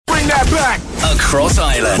Across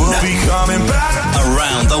Ireland. We'll be coming back.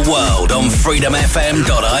 Around the world on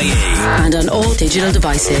freedomfm.ie. And on all digital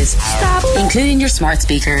devices, including your smart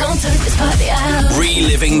speaker.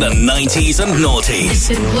 Reliving the 90s and noughties.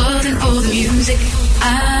 If it wasn't for the music,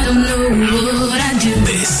 I don't know what I'd do.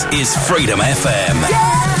 This is Freedom FM.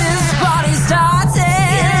 Yeah, this party started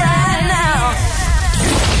right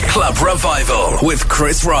now. Club Revival with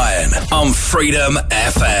Chris Ryan on Freedom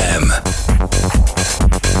FM.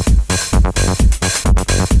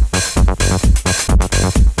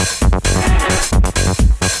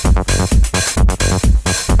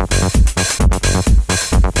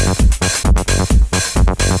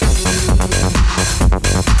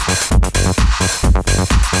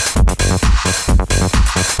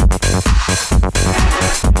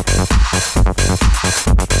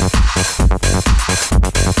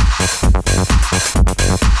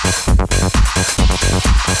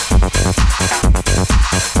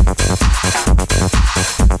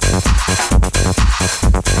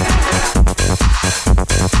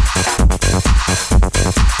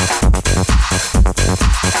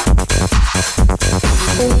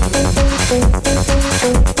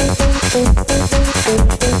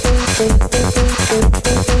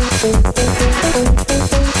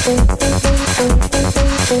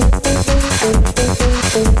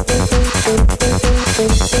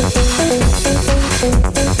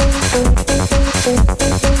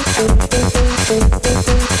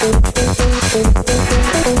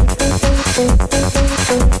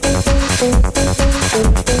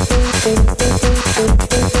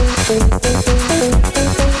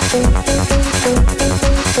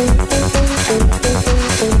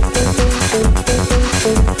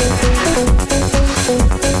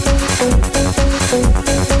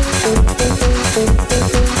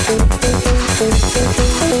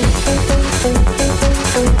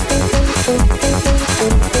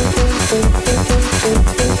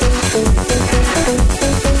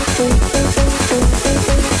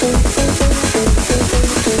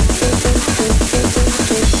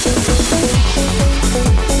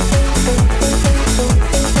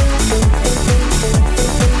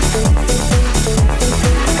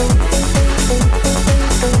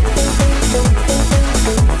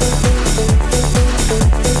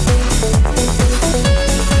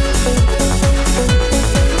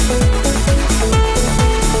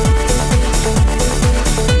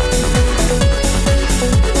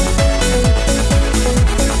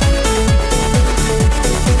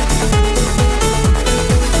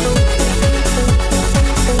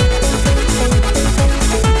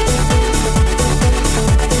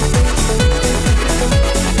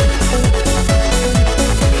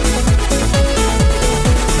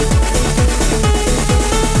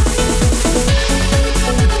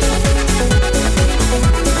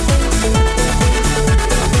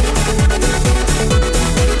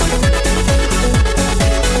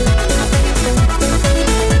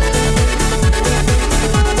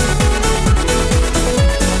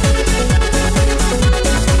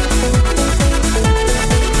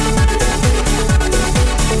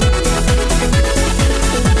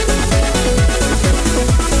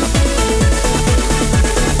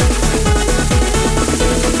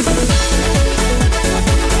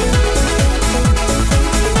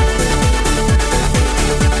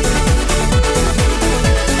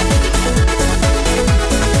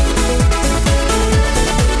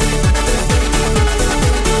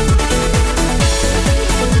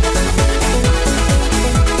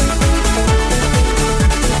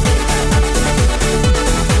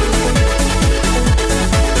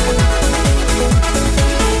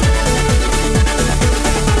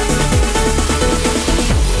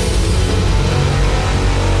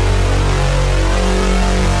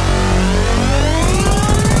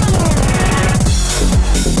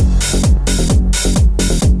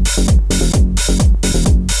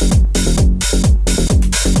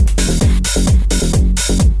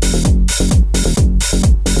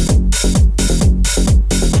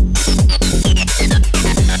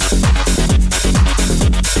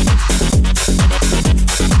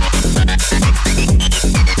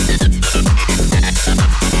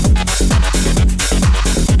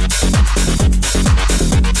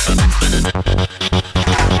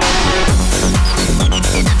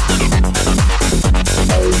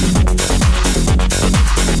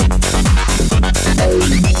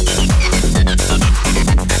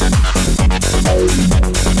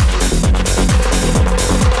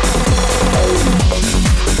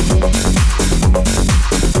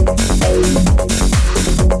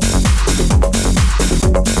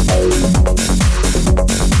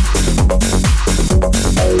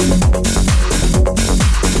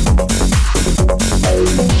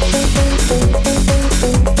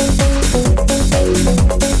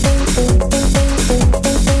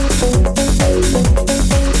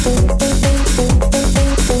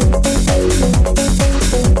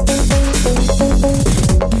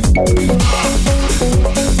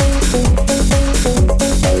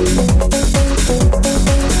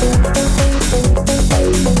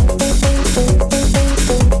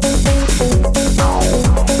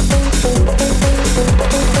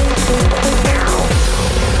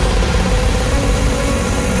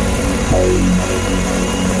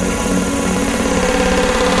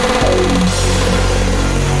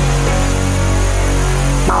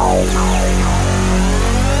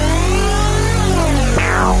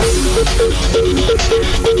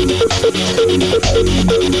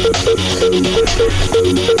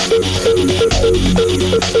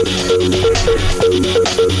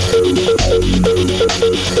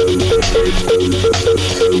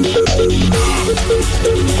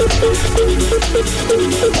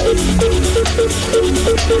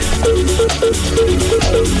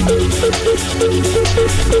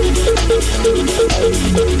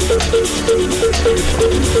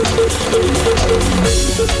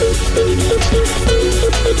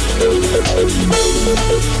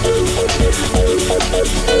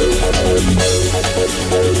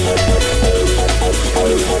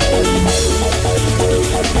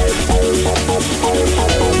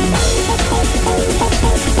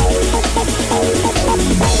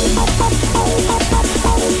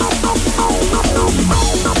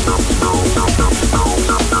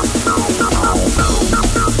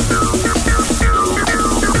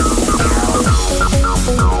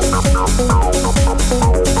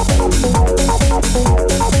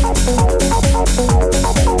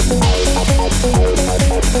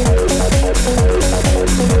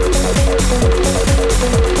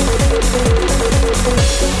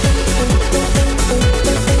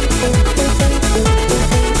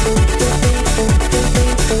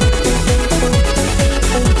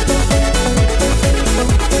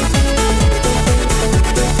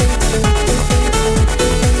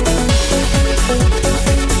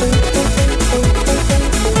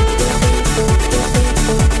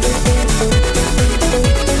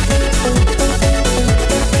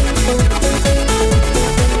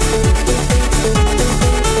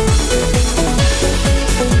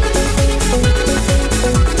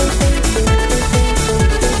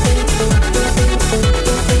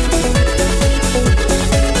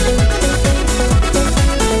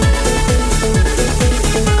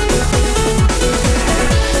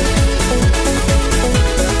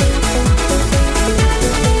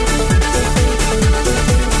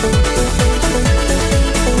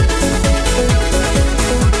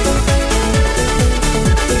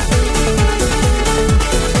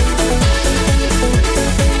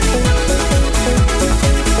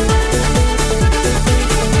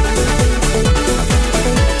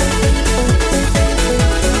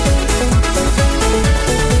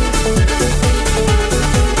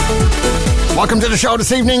 Welcome to the show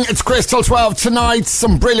this evening. It's Chris till 12 tonight.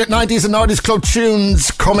 Some brilliant 90s and 90s club tunes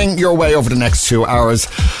coming your way over the next 2 hours.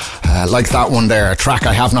 Like that one there, a track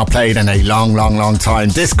I have not played in a long time.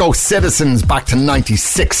 Disco Citizens back to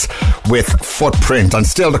 96 with Footprint. And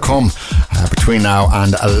still to come between now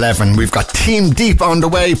and 11. We've got Team Deep on the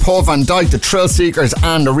way, Paul Van Dyke, the Thrill Seekers,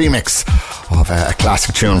 and a remix of a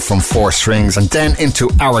classic tune from Four Strings. And then into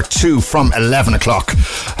hour 2 from 11 o'clock.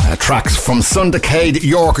 Tracks from Sundecade,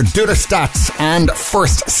 York, Do the Stats, and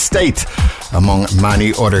First State, among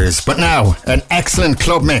many others. But now, an excellent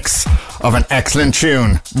club mix of an excellent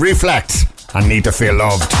tune, Reflect and Need to Feel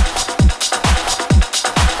Loved.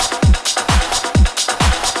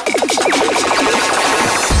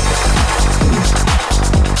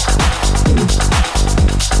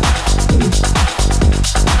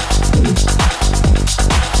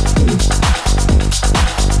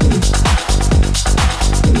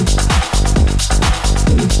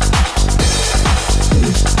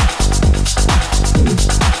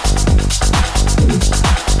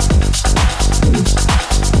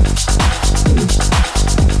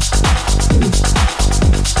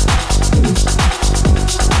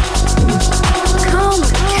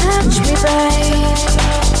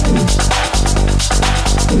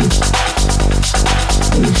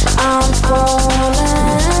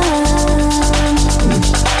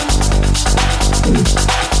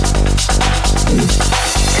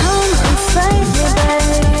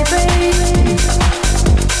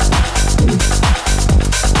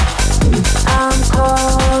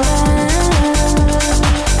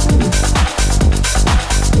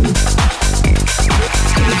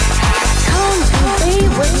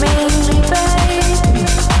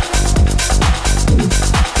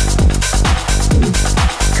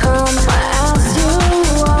 Come, I ask you.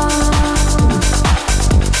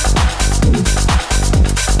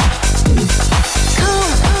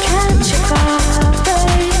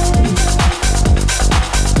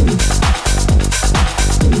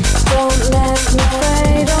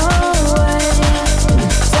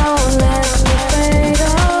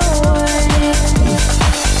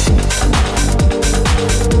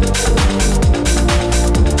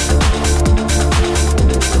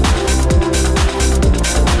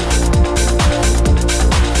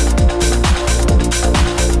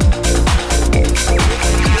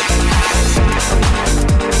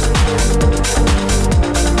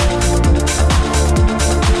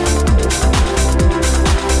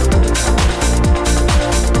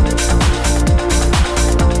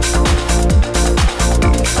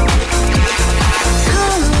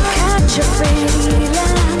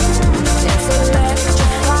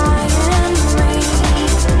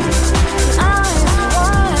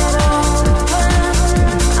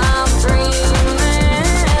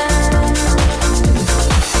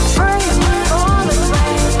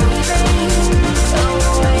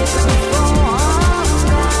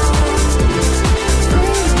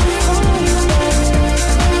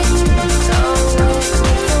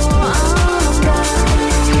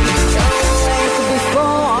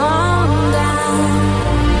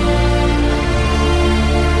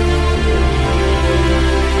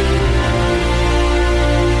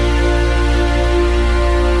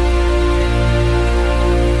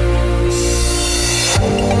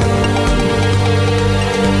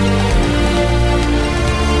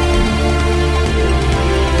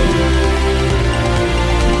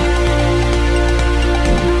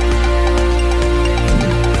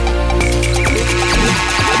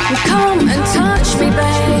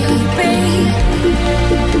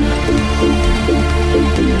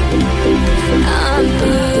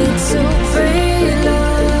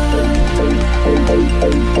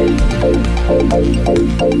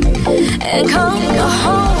 and come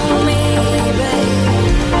hold me,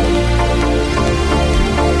 babe.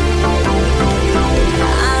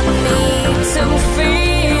 I need to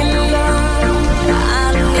feel love.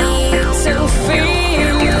 I need to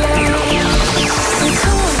feel love.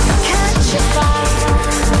 Come catch a fire.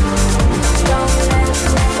 Don't let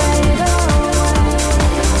me fade away.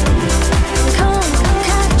 Come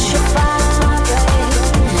catch a fire, babe.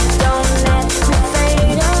 Don't let me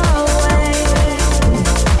fade away.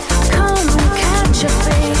 Come catch a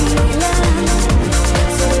feeling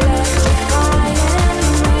to electrify in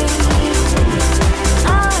me.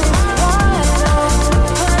 Eyes wide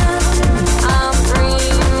open, I'm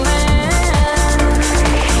dreaming.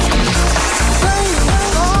 Free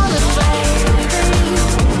falling, baby.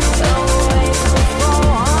 Don't wait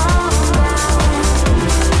before I'm down.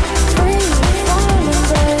 Free falling,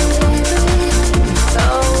 baby.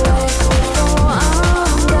 Don't wait before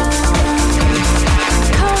I'm down.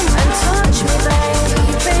 Come and touch me,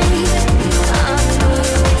 baby. I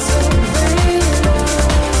need to breathe.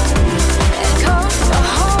 And come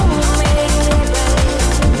hold me, baby.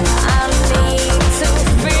 I need to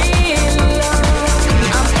feel love.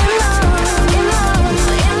 I'm in love, in love,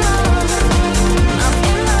 in love. I'm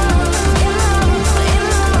in love, in love, in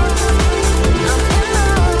love. I'm in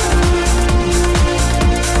love.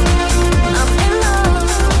 I'm in love.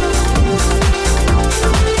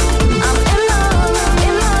 I'm in love,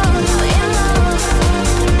 in love, in love.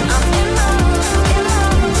 I'm in love, in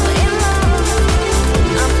love, in love.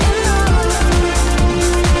 I'm in love.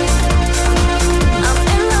 I'm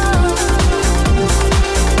in love.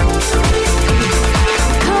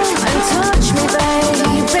 Come and touch me,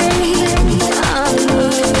 baby. I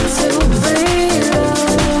need to breathe.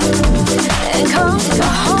 And come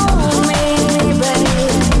hold me, baby.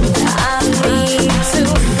 I need to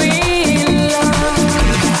feel love.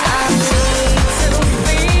 I need to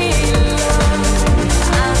feel love.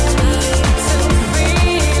 I need to feel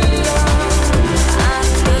love. I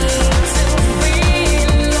need to feel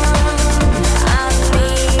love. I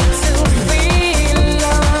need to feel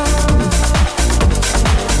love.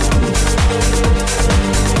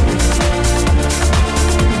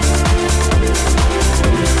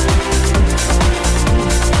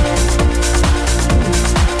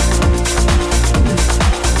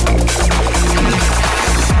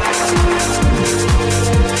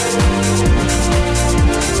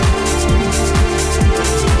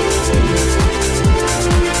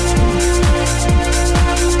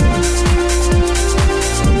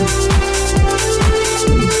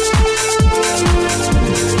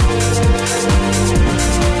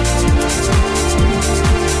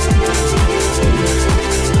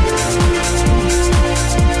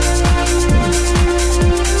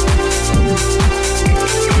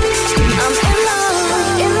 I'm in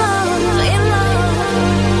love, in love, in love.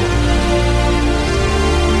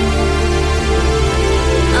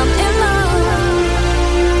 I'm in love.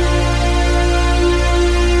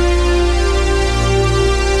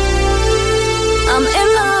 I'm in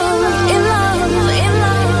love, in love, in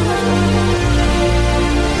love.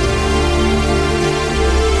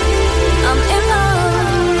 I'm in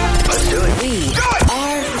love. Let's do it. We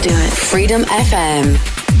are doing Freedom FM.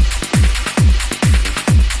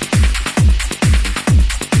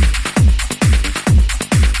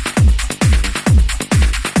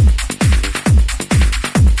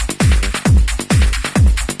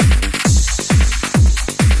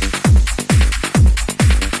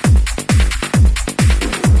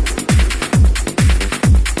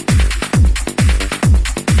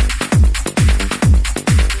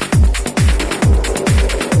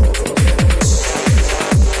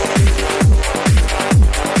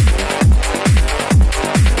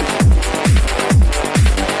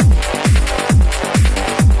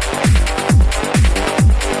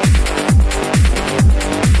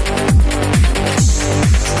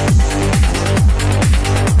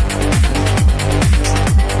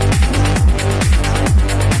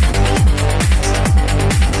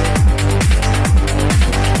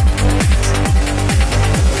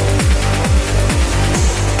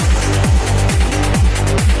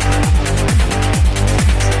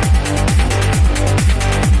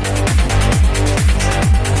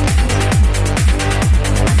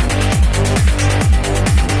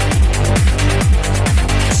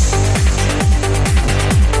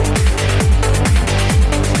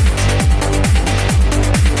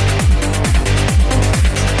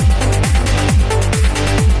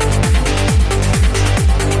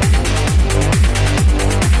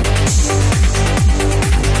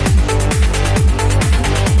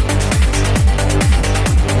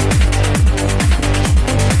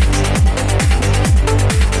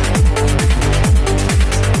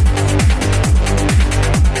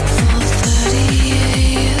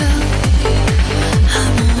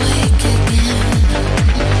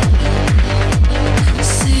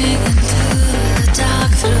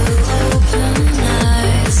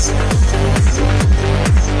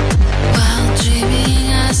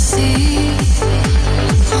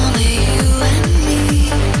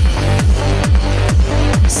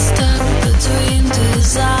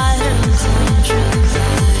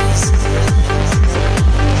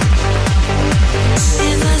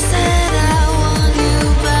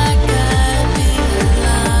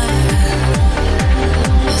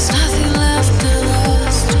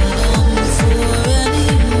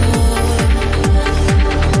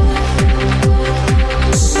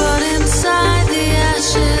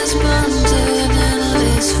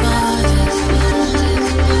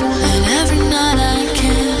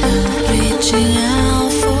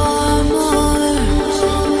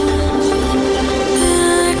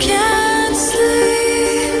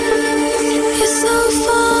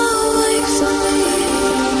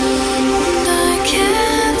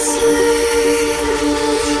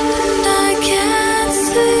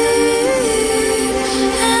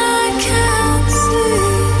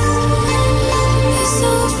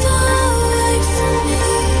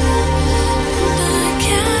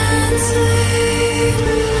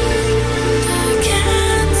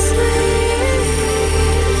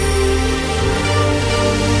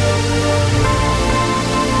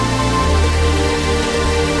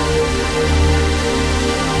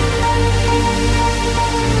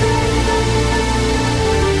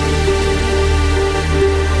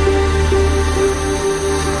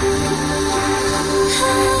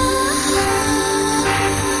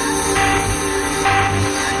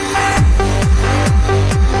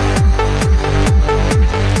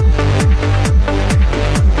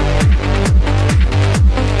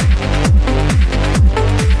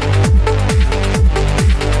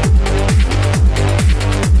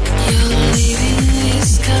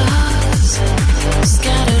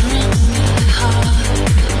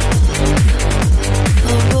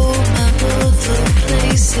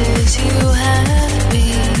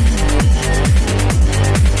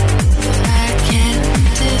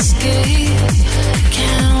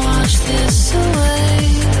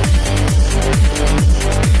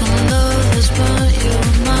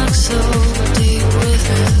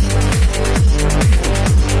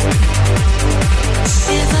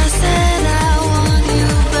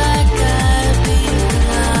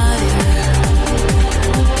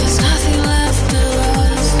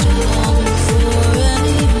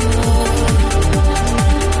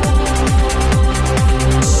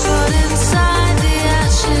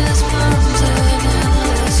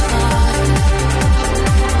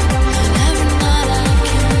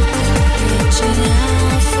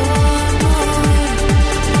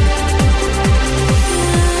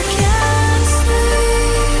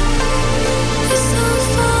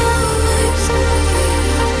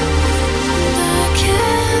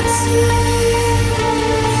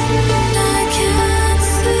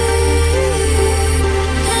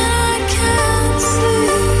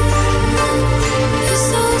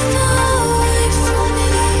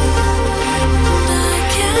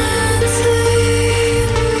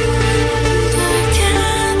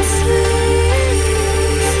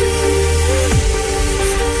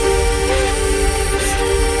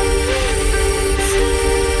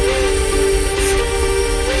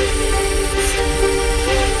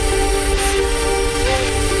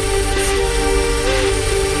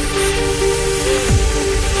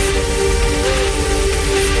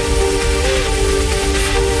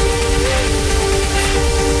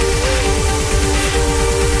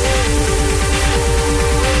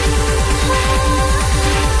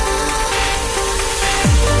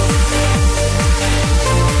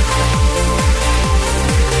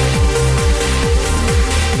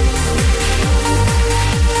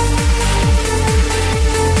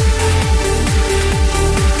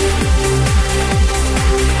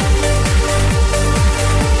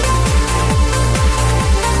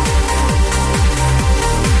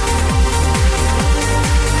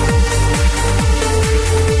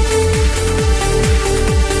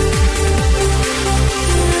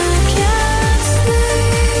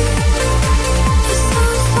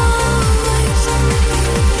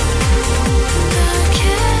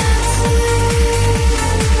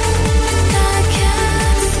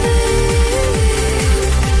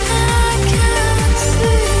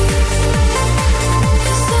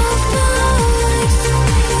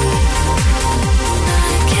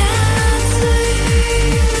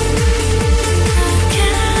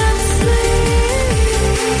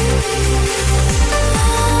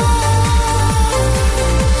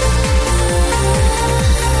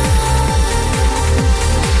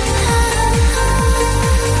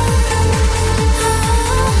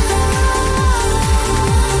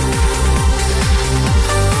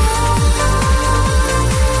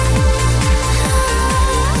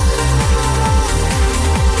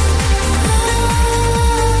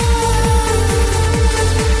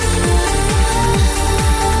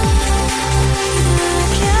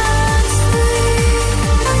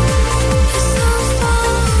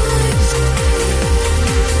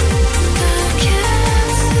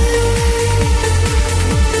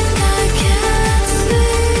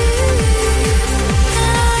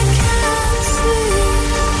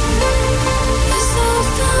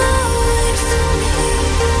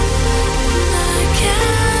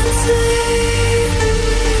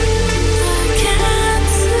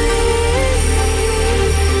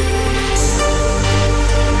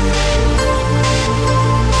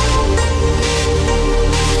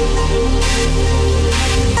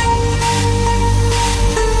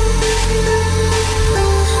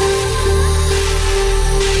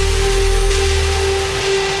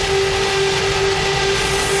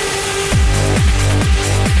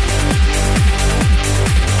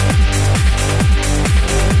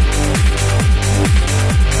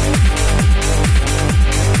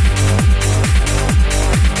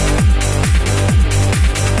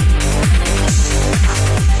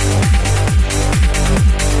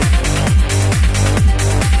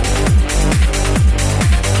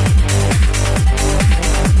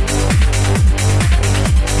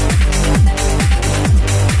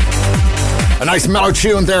 nice mellow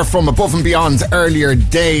tune there from Above and Beyond's earlier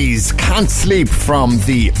days. Can't Sleep from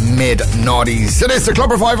the mid-noughties. It is the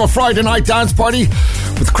Club Revival Friday night dance party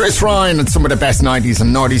with Chris Ryan and some of the best 90s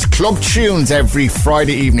and noughties club tunes every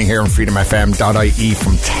Friday evening here on freedomfm.ie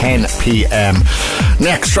from 10 p.m.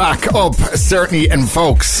 Next track up certainly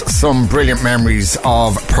invokes some brilliant memories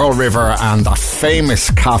of Pearl River and that famous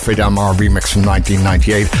Cafe Del Mar remix from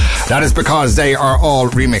 1998. That is because they are all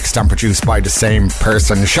remixed and produced by the same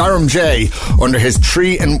person, Sharon J, under his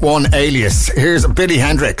 3-in-1 alias. Here's Billy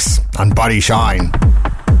Hendrix and Body Shine.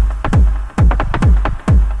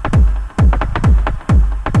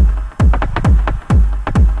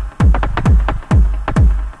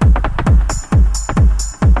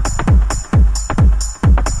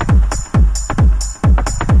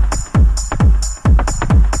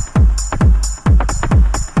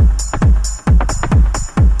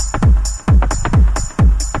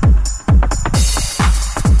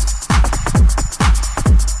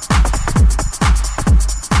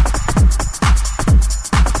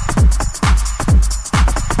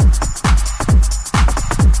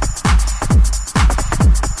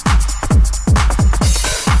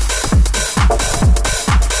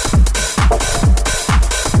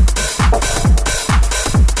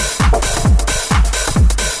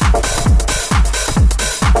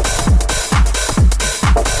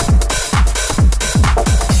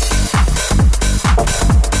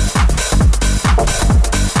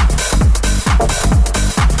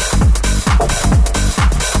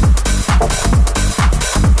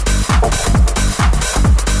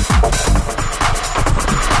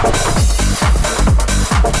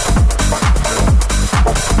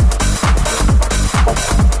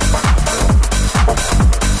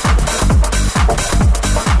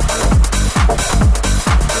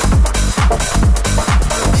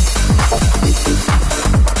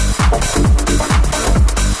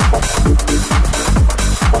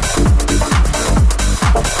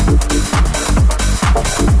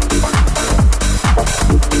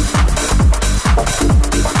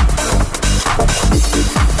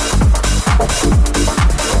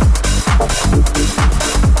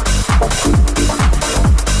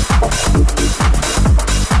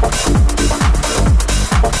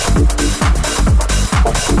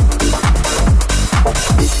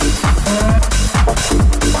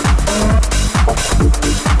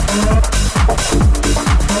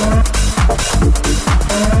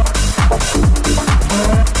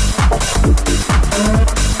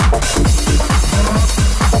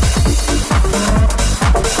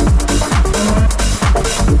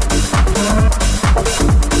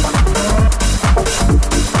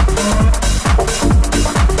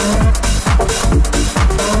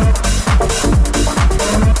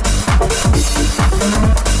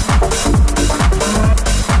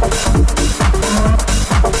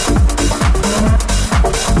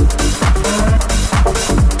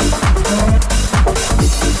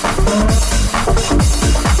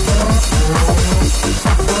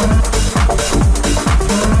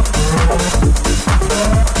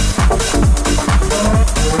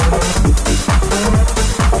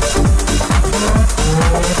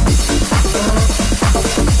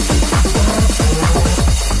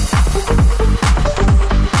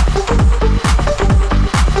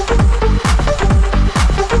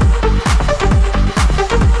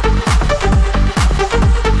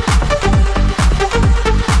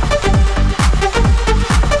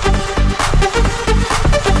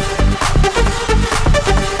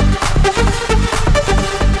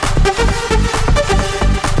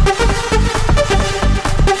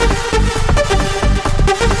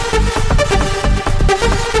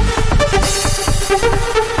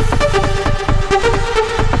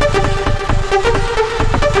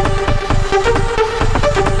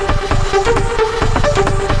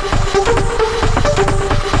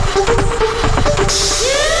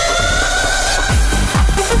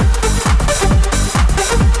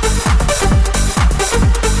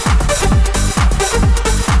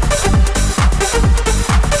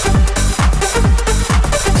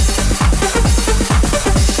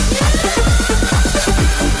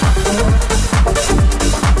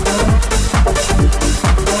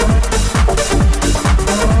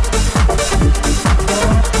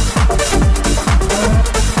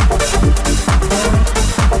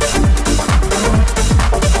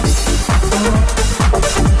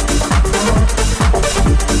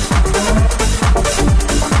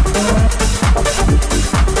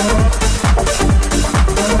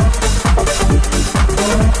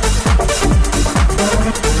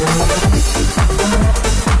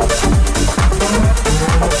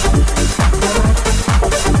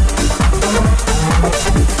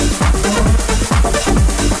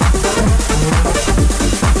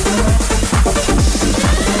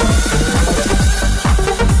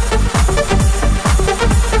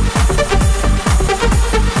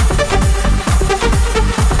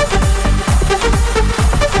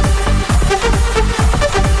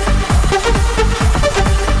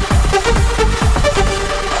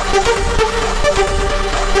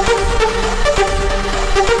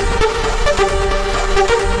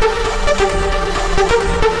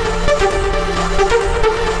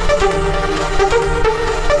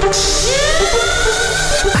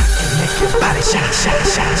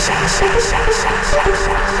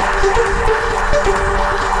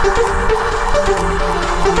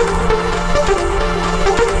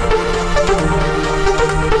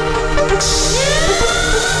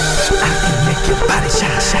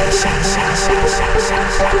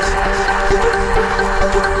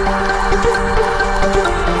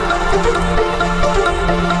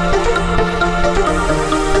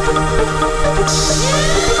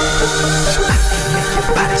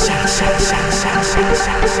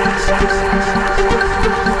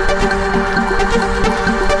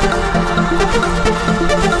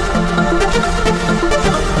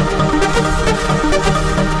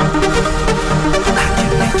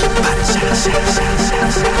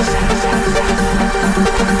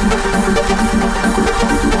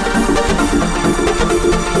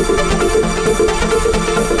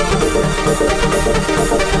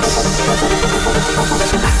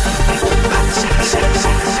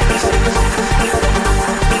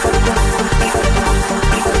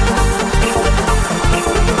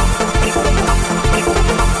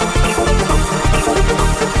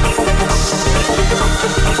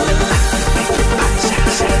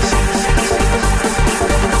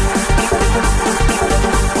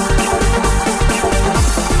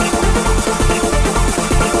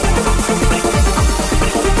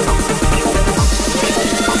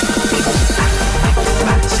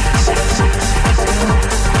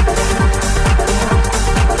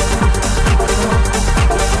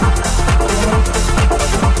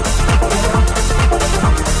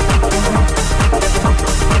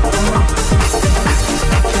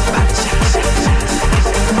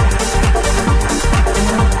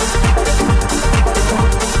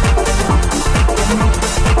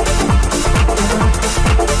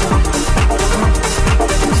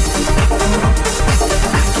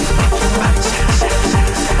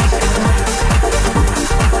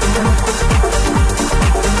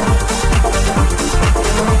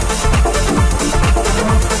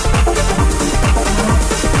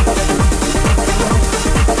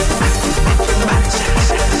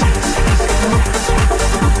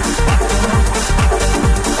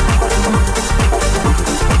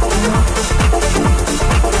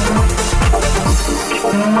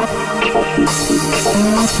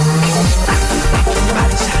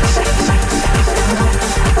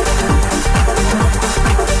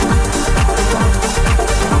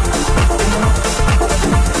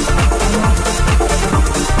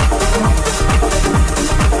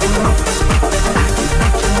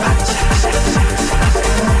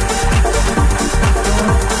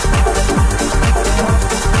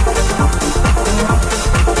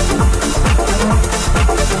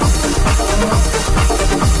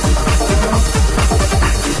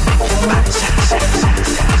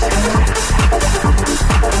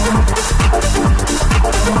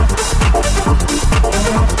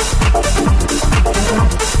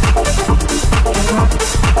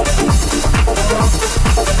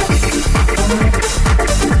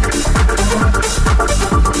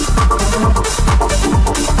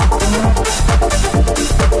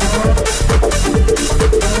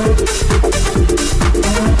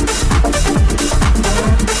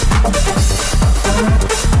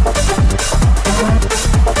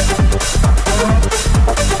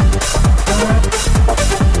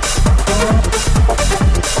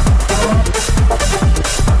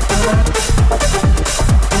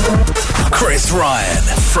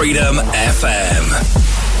 Freedom FM.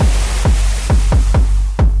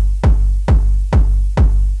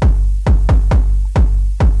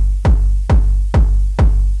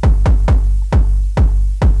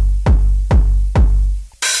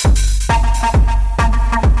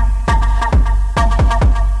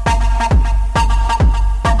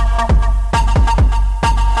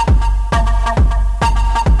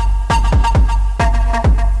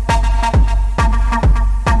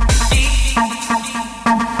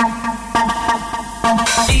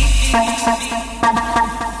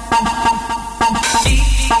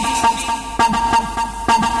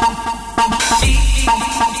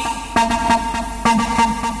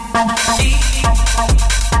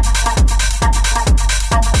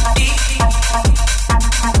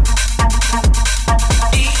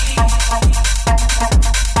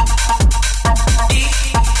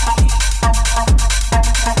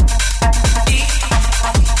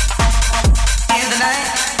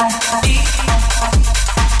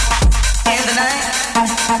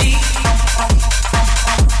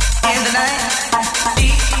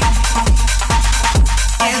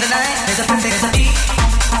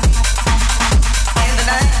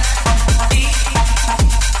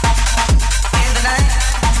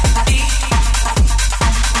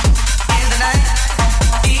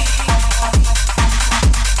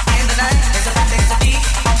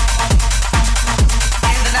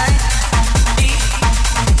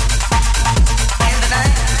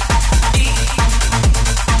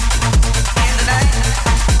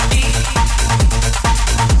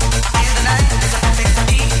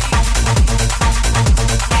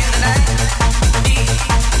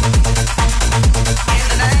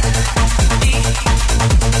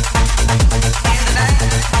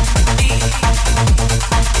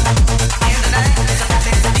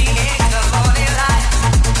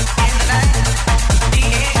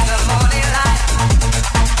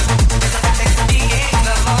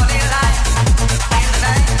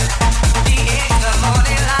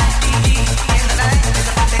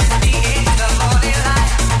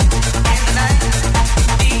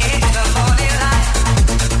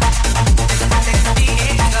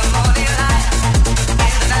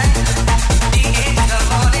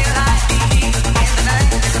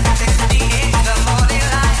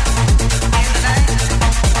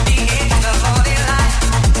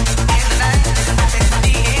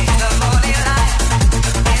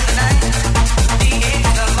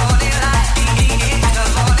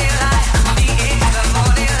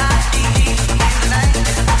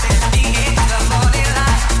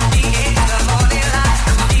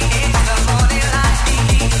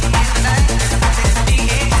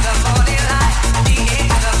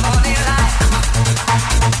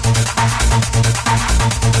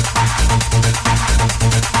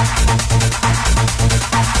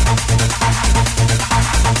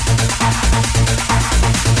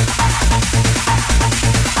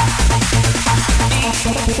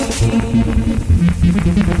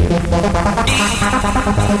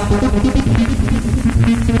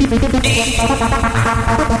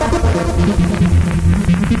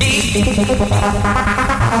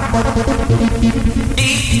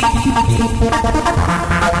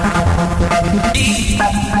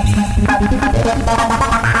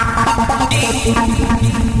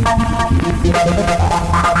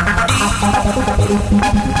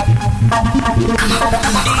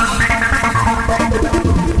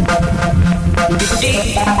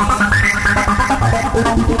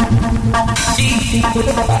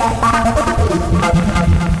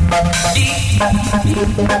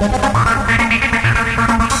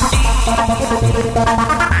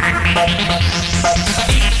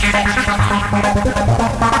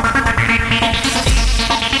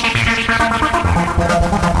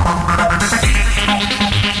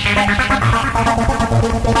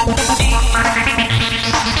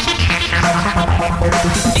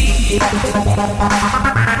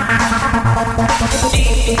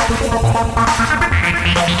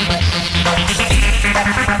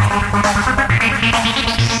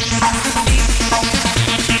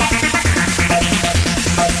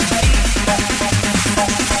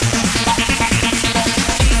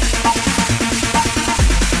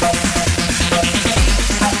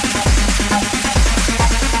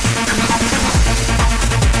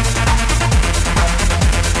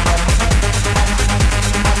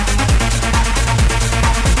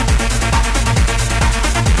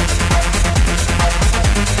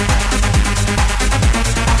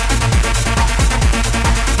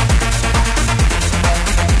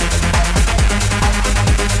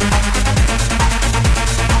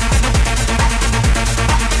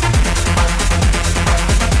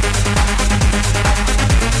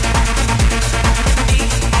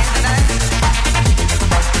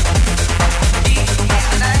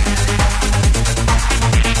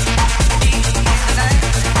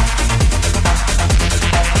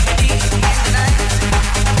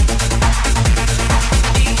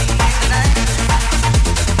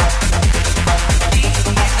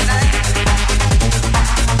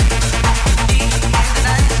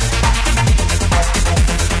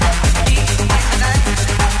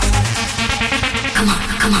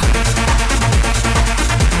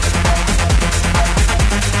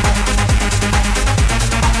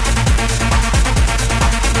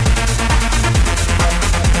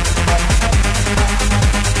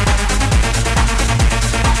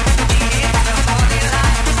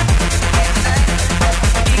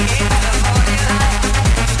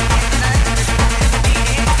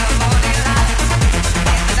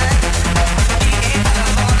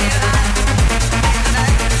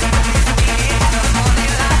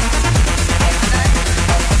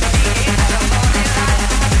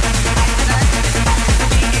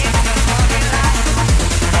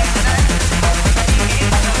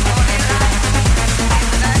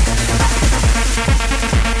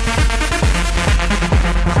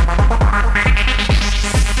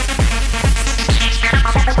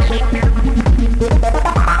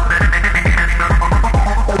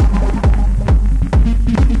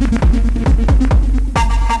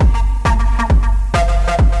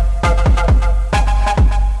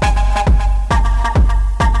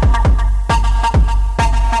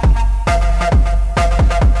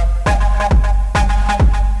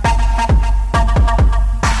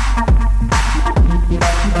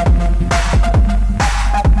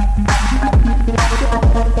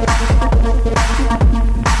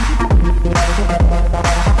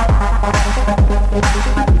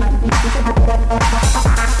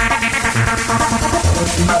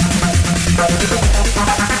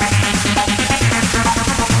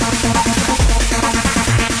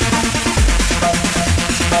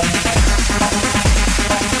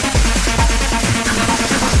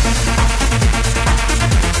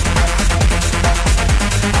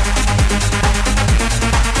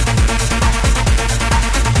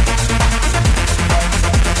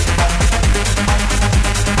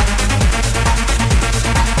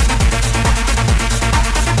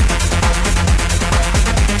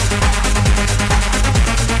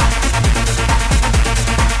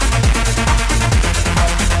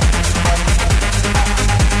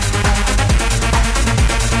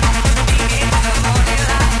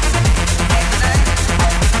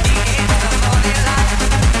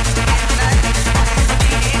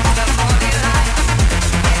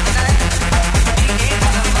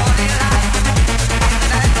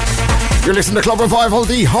 You're listening to Club Revival,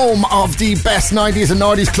 the home of the best 90s and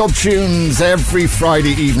 90s club tunes every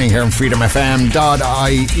Friday evening here on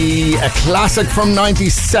freedomfm.ie. A classic from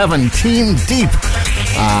 97, Team Deep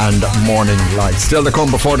and Morning Light. Still to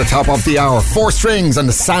come before the top of the hour, 4 Strings and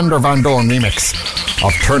the Sander Van Doorn remix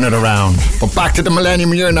of Turn It Around. But back to the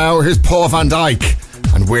millennium year now. Here's Paul van Dyk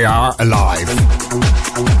and We Are Alive.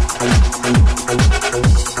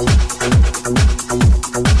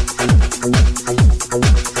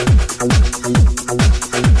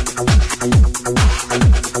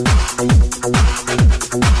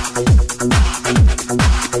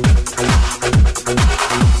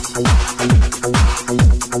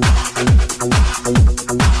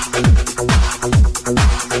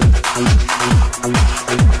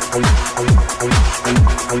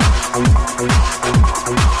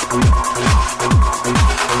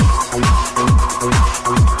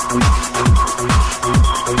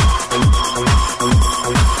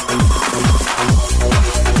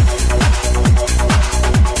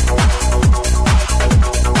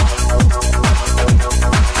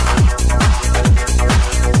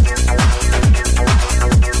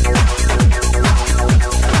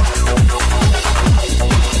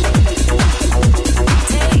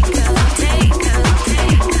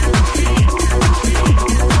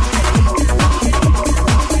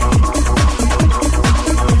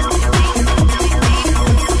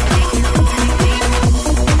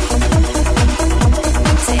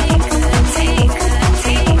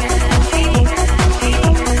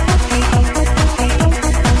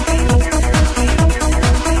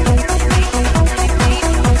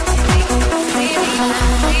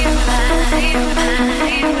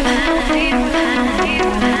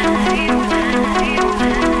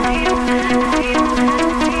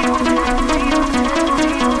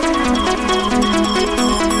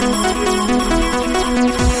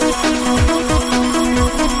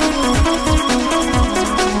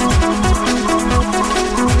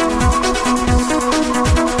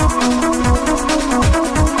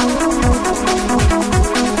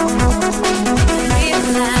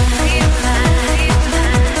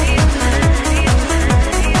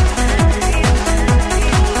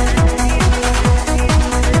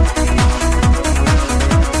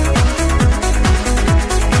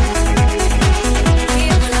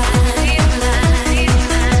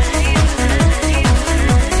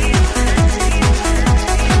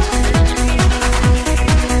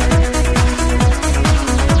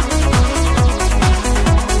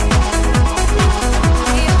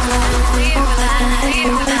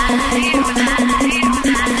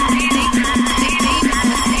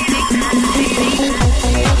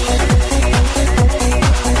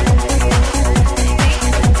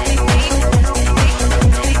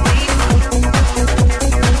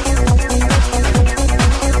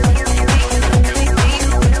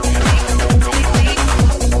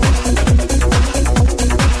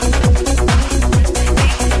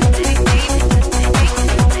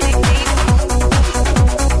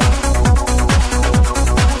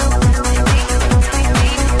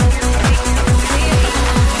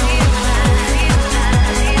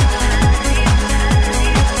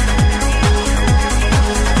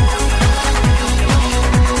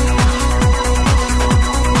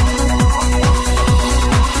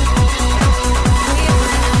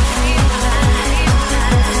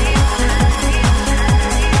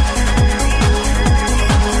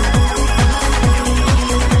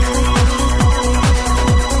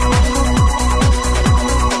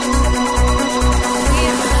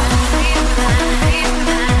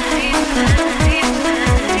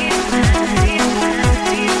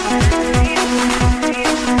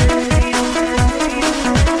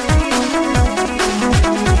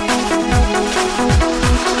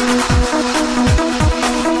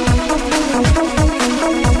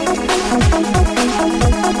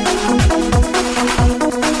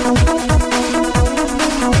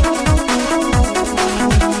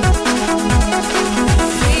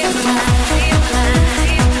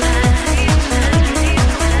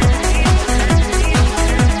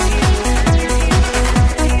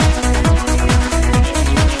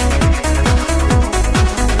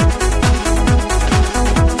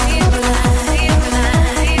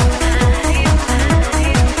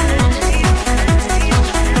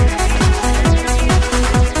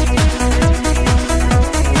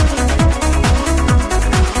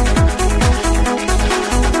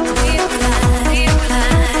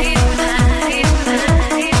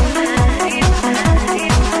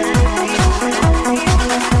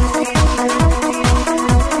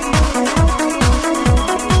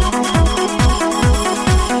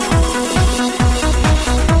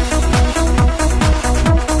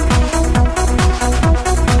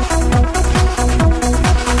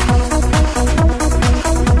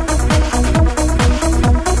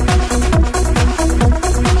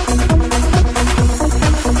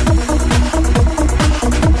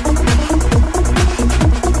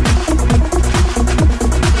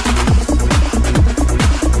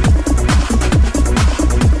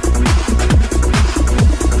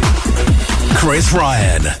 Chris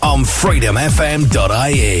Ryan on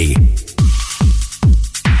freedomfm.ie.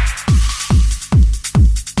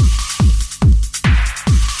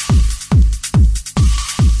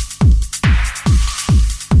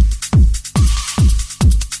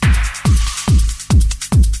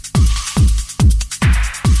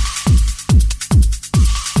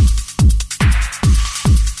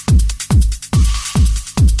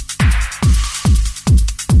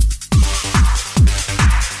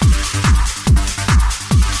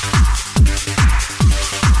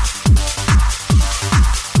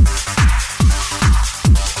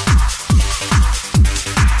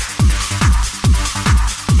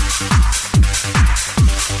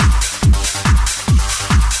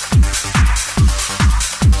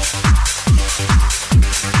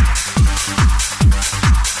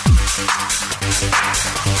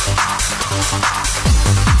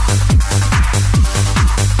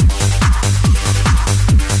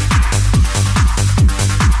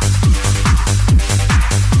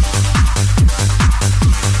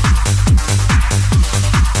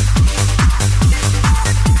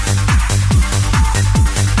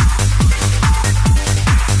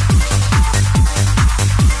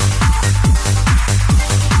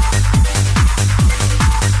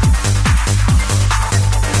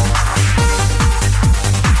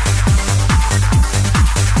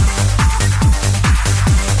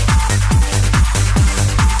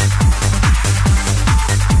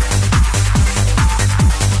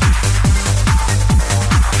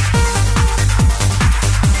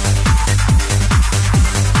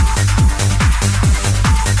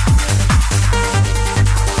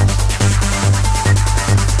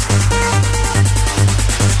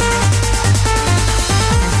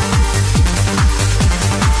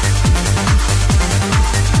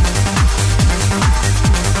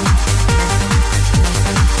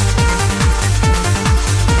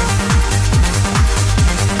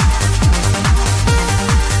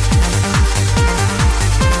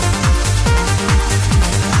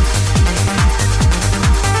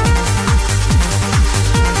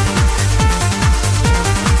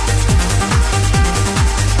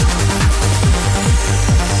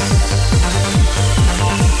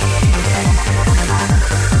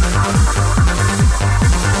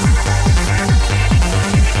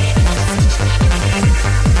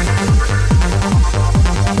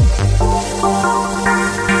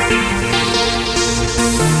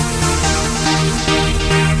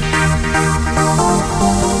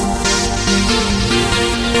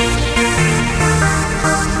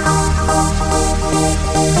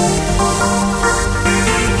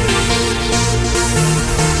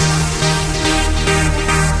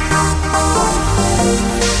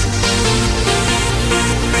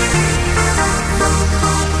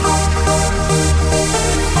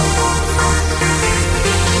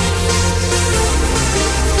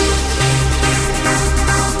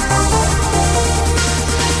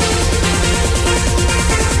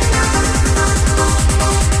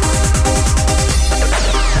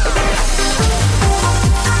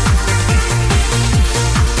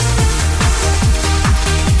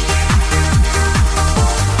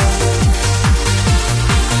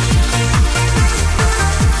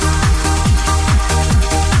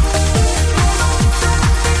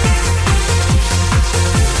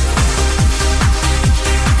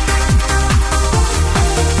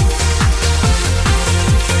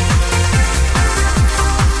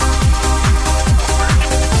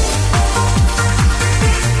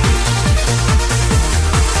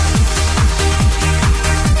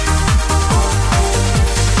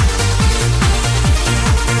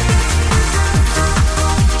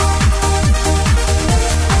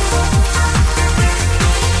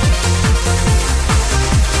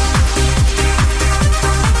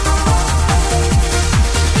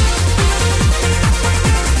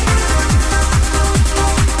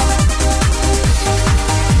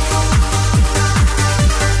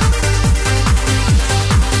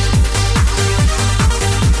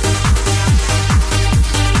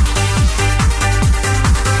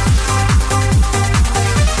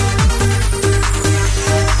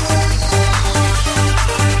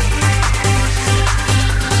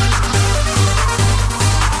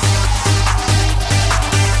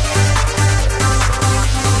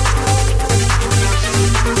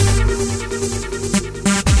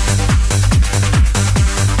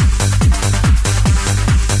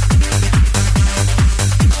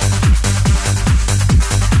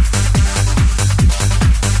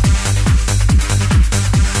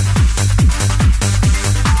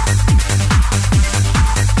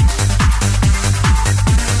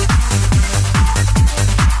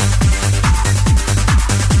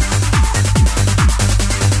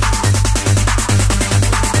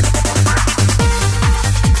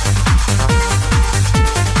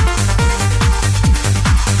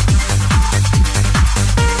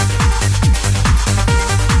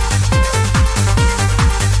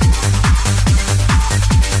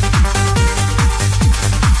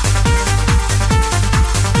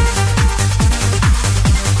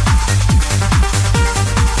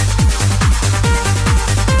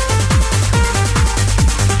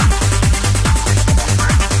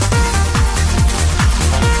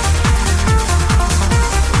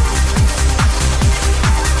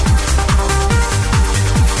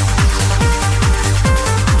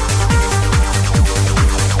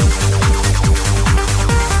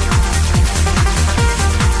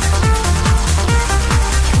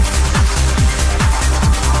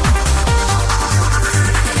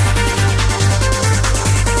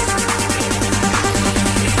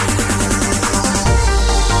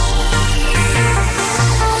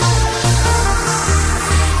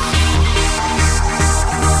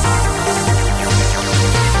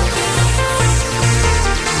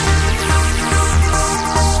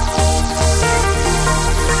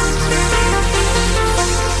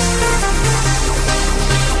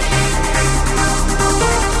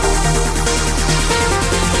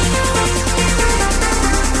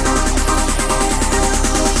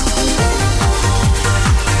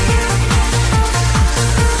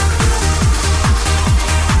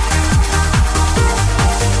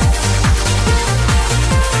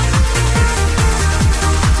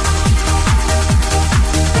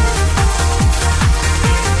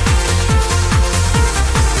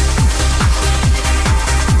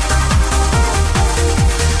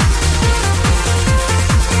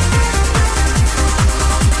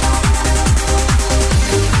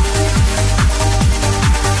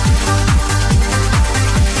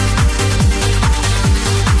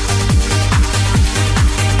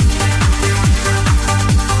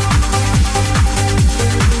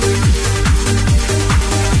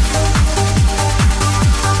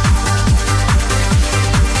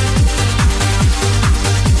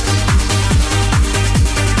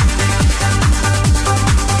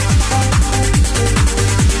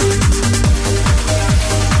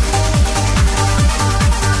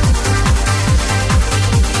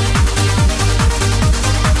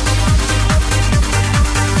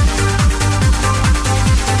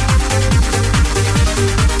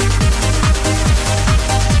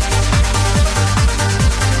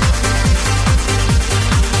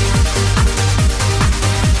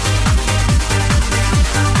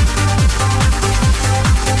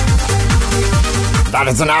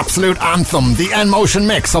 is an absolute anthem. The N-Motion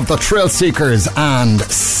mix of the Thrill Seekers and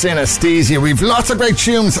Synesthesia. We've lots of great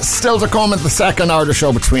tunes still to come in the second hour of the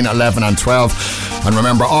show between 11 and 12. And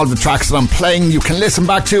remember, all the tracks that I'm playing you can listen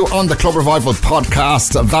back to on the Club Revival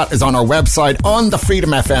podcast. That is on our website, on the Freedom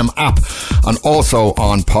FM app, and also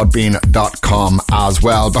on podbean.com as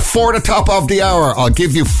well. Before the top of the hour, I'll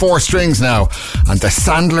give you 4 strings now and the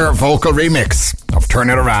Sandler vocal remix of Turn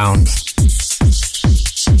It Around.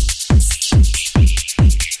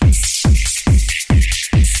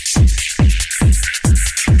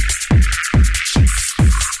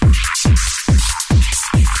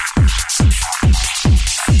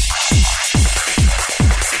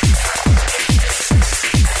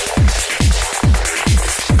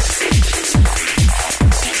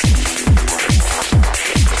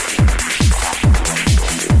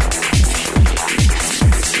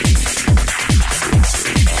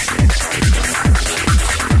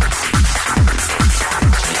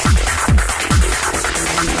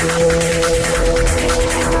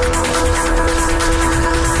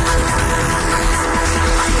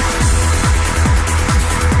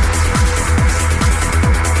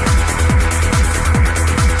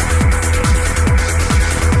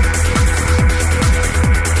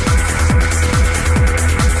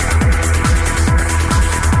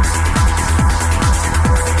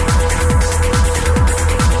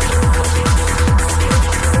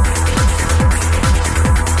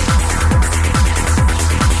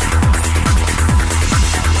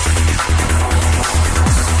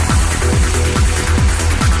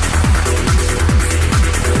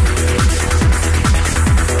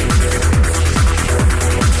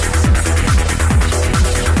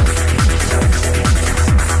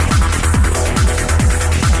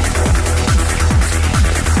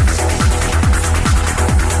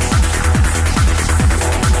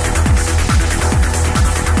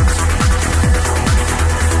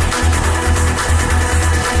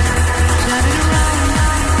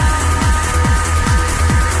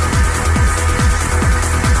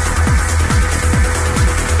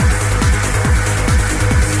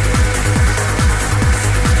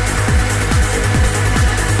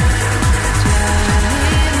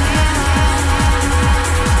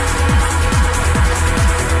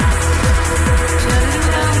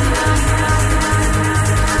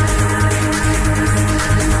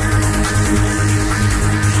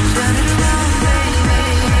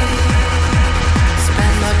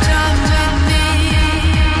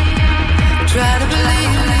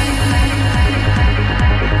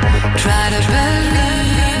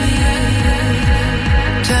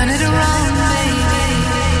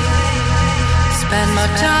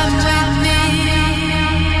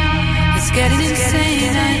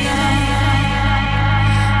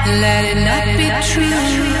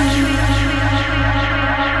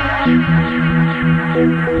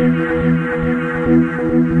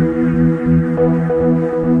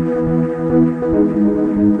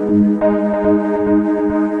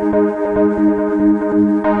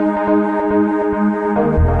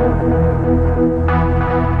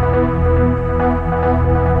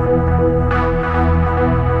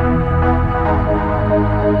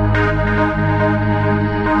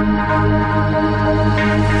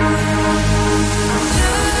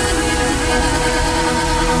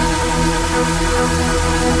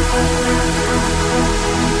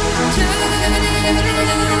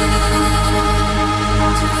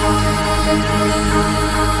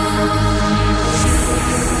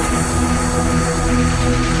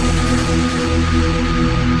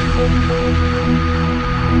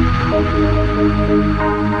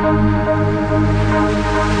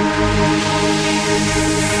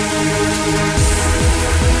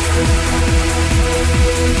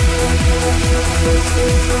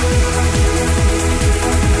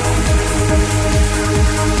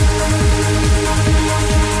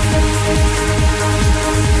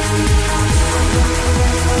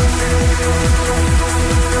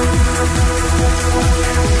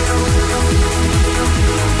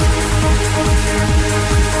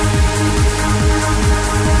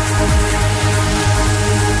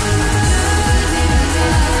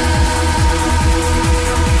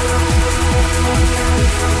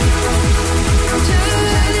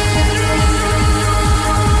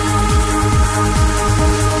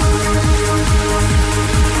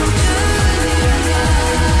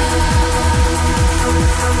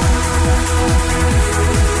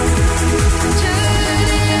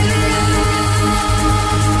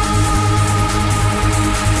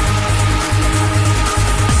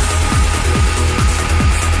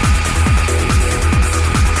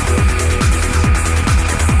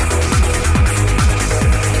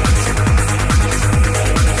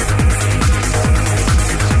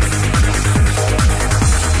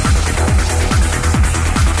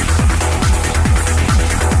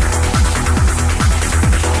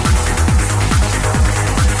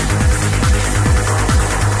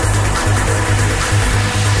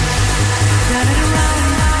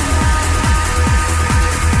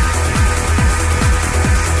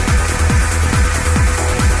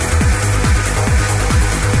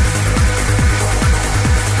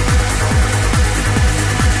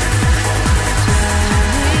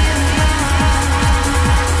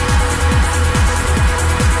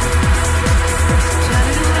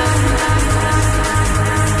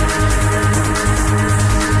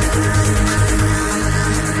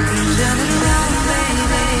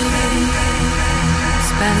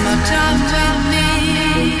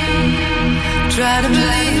 Try to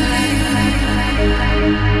believe.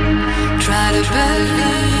 Try to believe.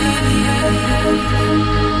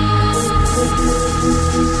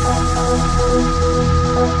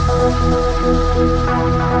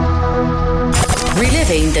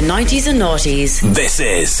 Reliving the 90s and noughties. This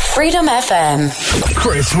is Freedom FM.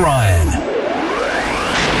 Chris Ryan.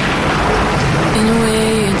 In a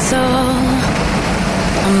way, it's all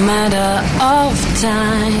a matter of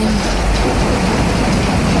time.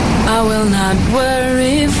 I will not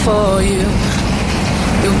worry for you.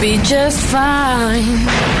 You'll be just fine.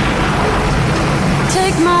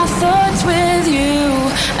 Take my thoughts with you,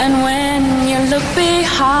 and when you look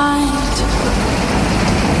behind,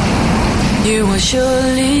 you will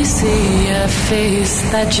surely see a face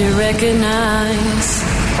that you recognize.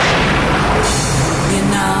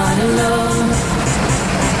 You're not alone.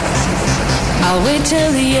 I'll wait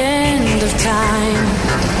till the end of time.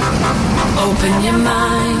 Open your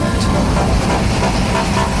mind.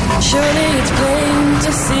 Surely it's plain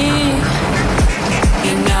to see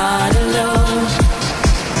you're not alone.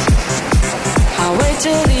 I'll wait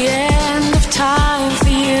till the end of time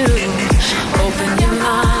for you. Open your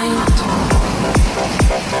mind.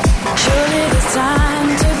 Surely there's time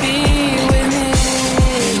to be with me.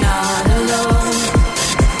 You're not alone.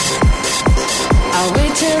 I'll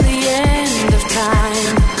wait till the end of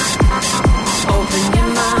time. Open your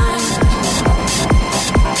mind.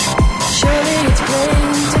 Surely it's plain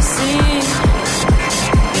to see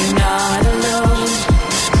you're not alone.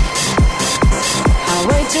 I'll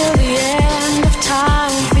wait till the end of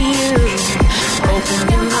time for you. Open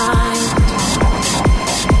your mind.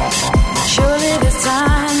 Surely there's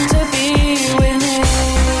time to be with me.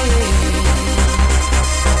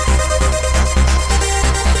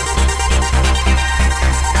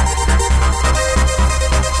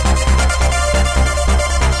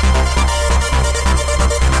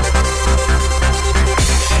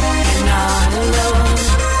 You're not alone.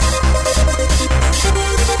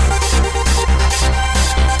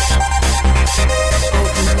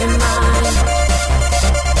 Open your mind.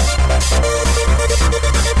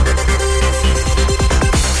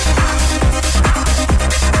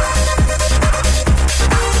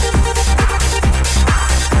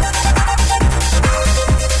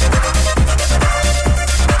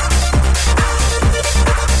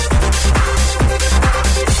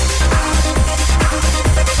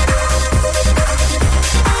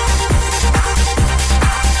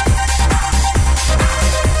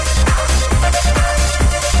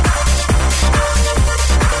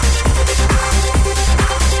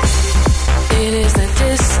 It is the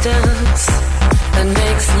distance that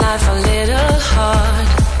makes life a little hard.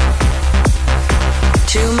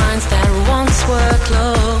 Two minds that once were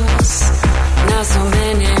close, now so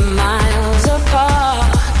many miles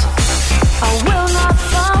apart. I will not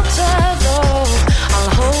falter though,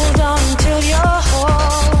 I'll hold on till you're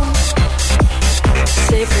home,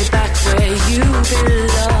 safely back where you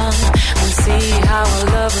belong, and see how our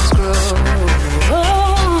lovers grow.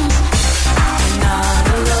 You're not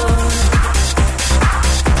alone.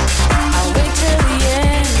 I'll wait till the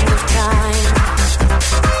end of time.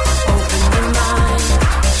 Open your mind.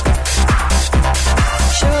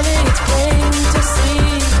 Surely it's plain to see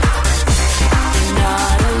you're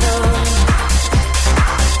not alone.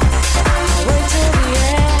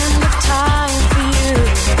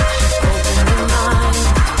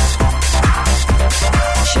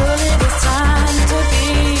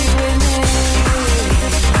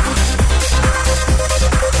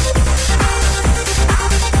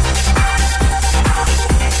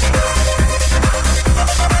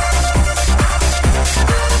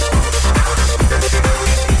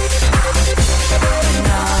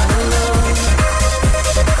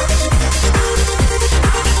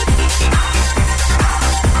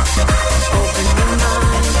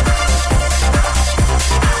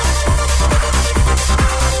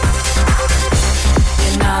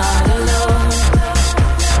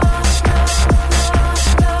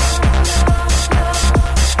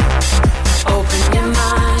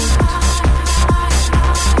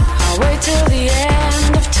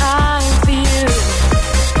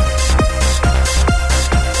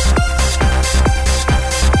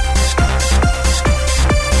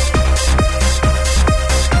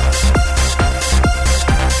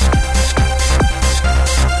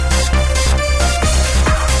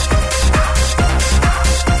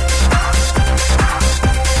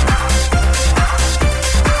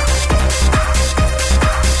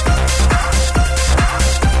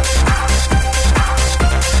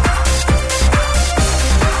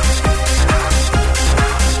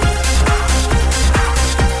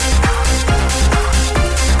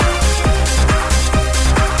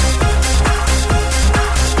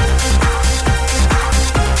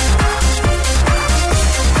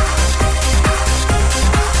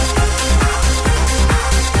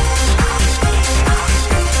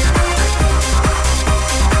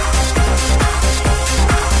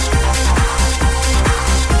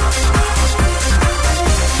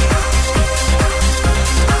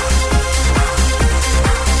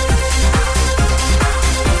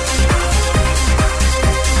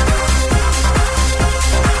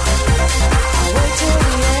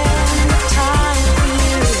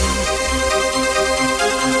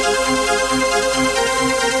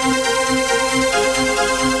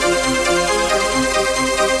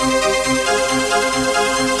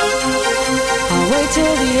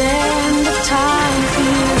 till the end of time for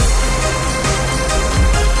you.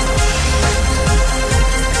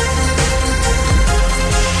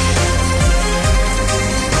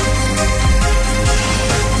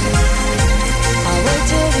 I'll wait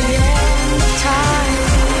till the end of time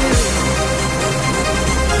for you.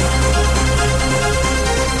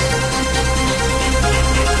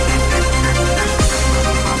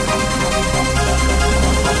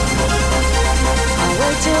 I'll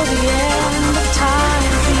wait till the end of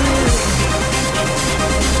time for you. I'll wait till the end of time for you.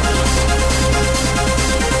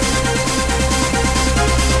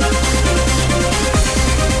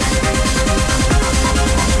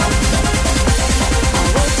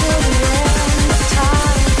 I'll wait till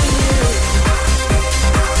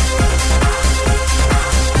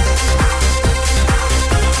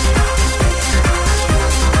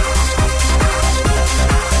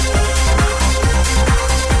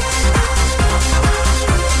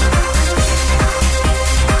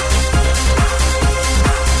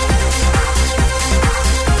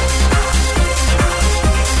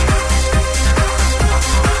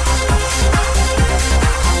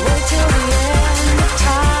the end of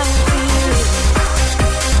time for you. I'll wait till the end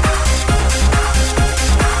of time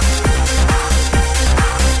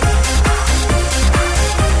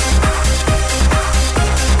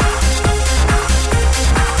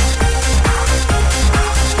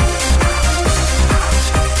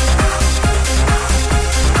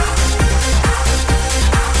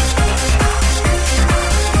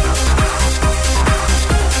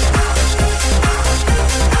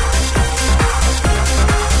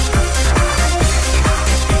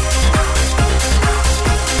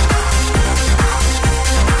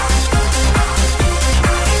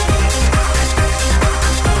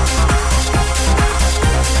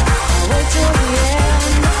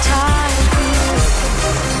for you.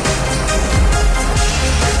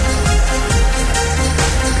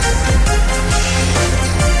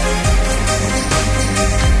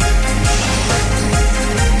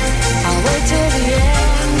 I'll wait till the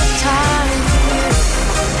end of time for you.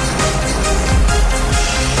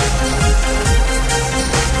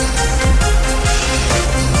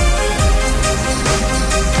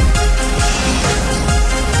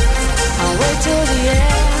 I'll wait till the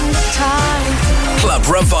end of time for you. Club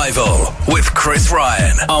Revival with Chris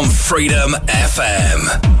Ryan on Freedom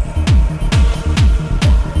FM.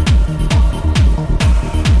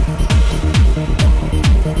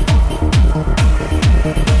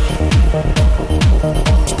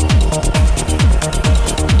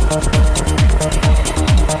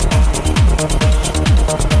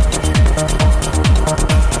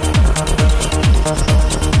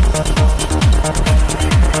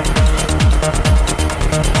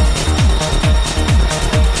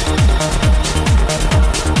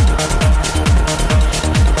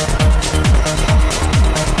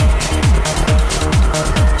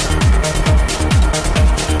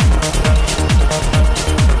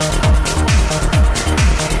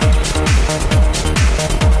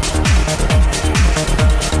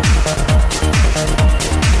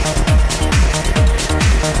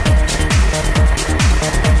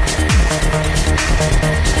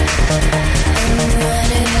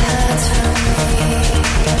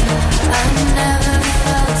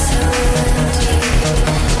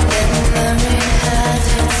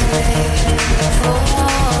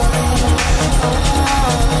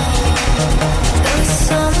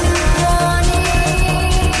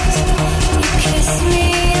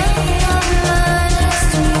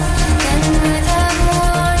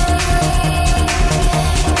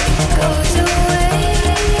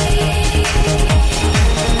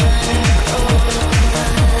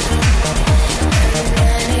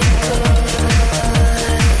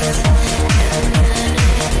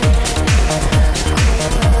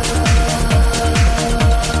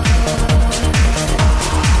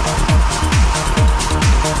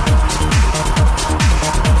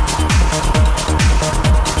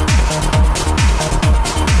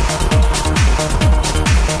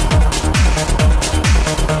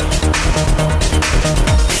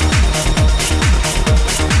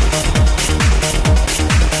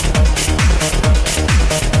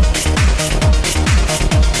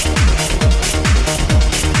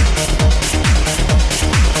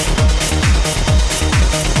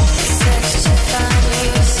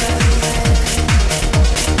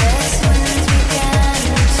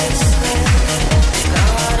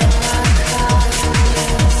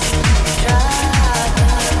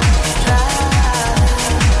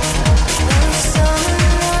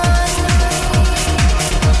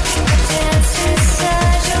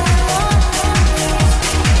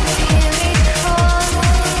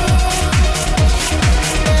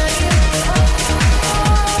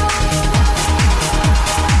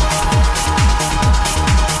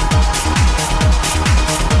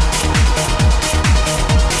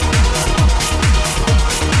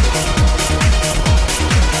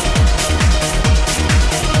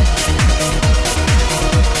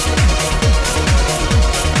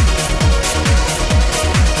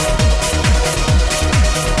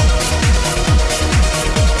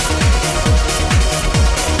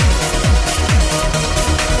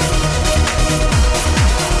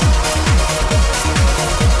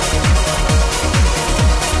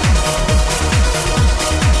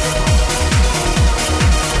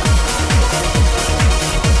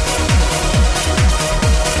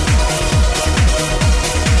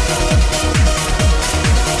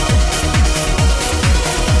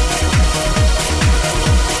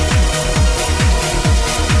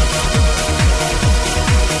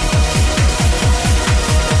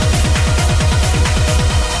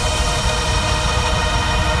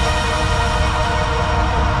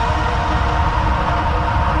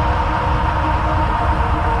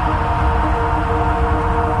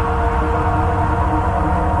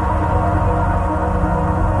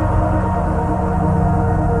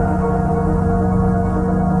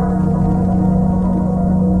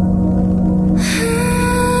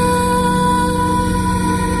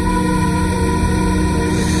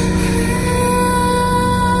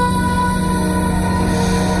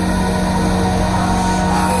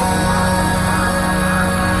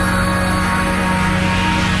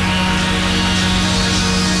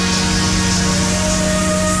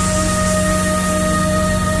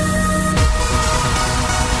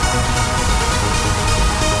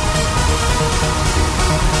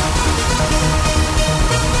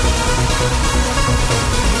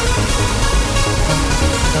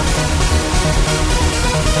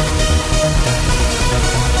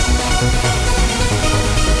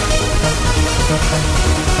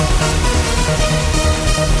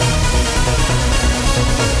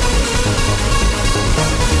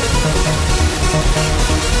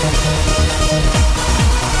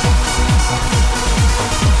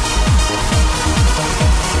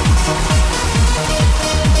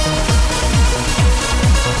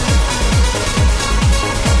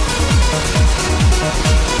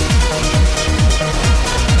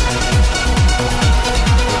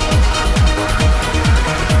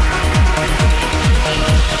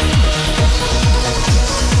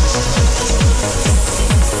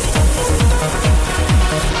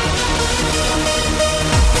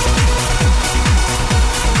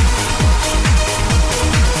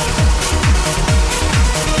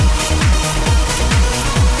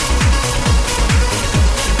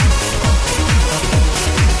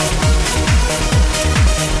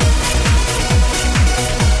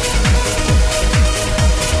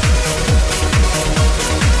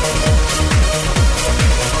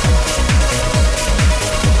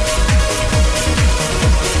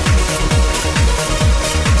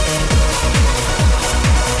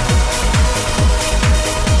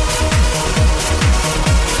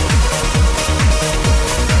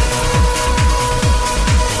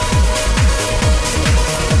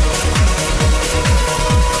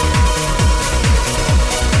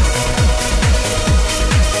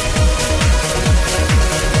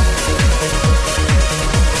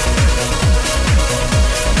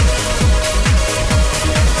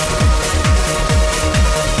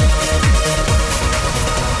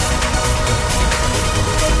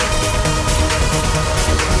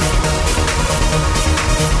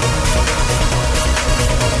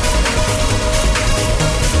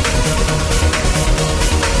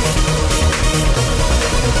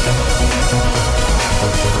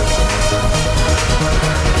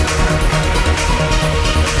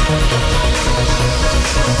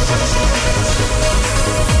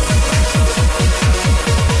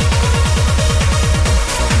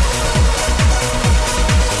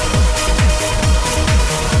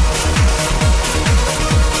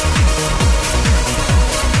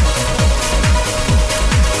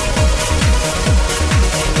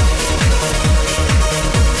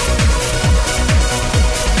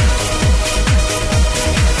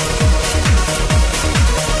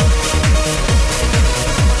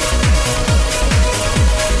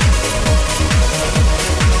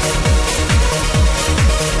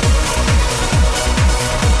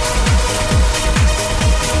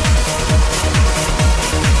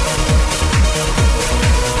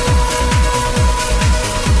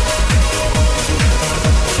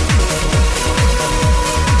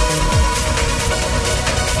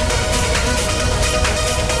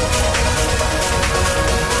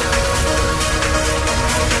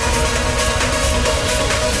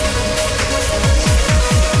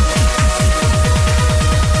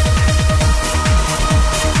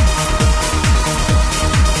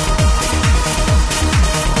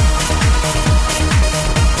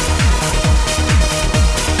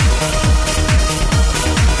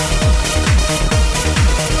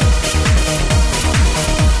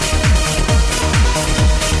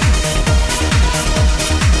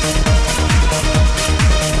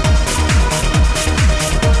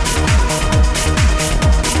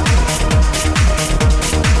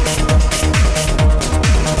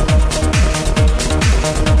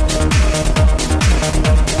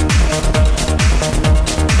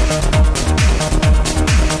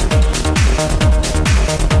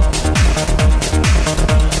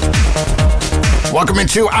 Welcome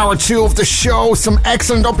into hour two of the show. Some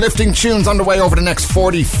excellent uplifting tunes on the way over the next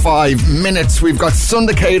 45 minutes. We've got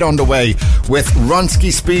Sundicade on the way with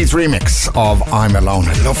Ronski Speed's remix of I'm Alone.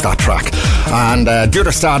 I love that track. And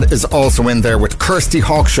Duderstad is also in there with Kirsty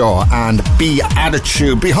Hawkshaw and Be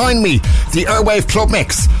Attitude. Behind me, the Airwave Club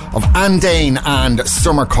mix of Andane and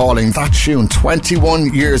Summer Calling. That tune,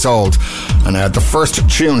 21 years old. And the first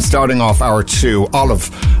tune starting off hour two, Olive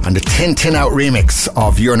and the Tin Tin Out remix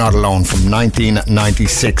of You're Not Alone from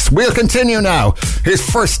 1996. We'll continue now. Here's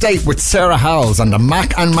First Date with Sarah Howells and the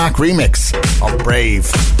Mac and Mac remix of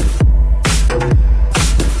Brave.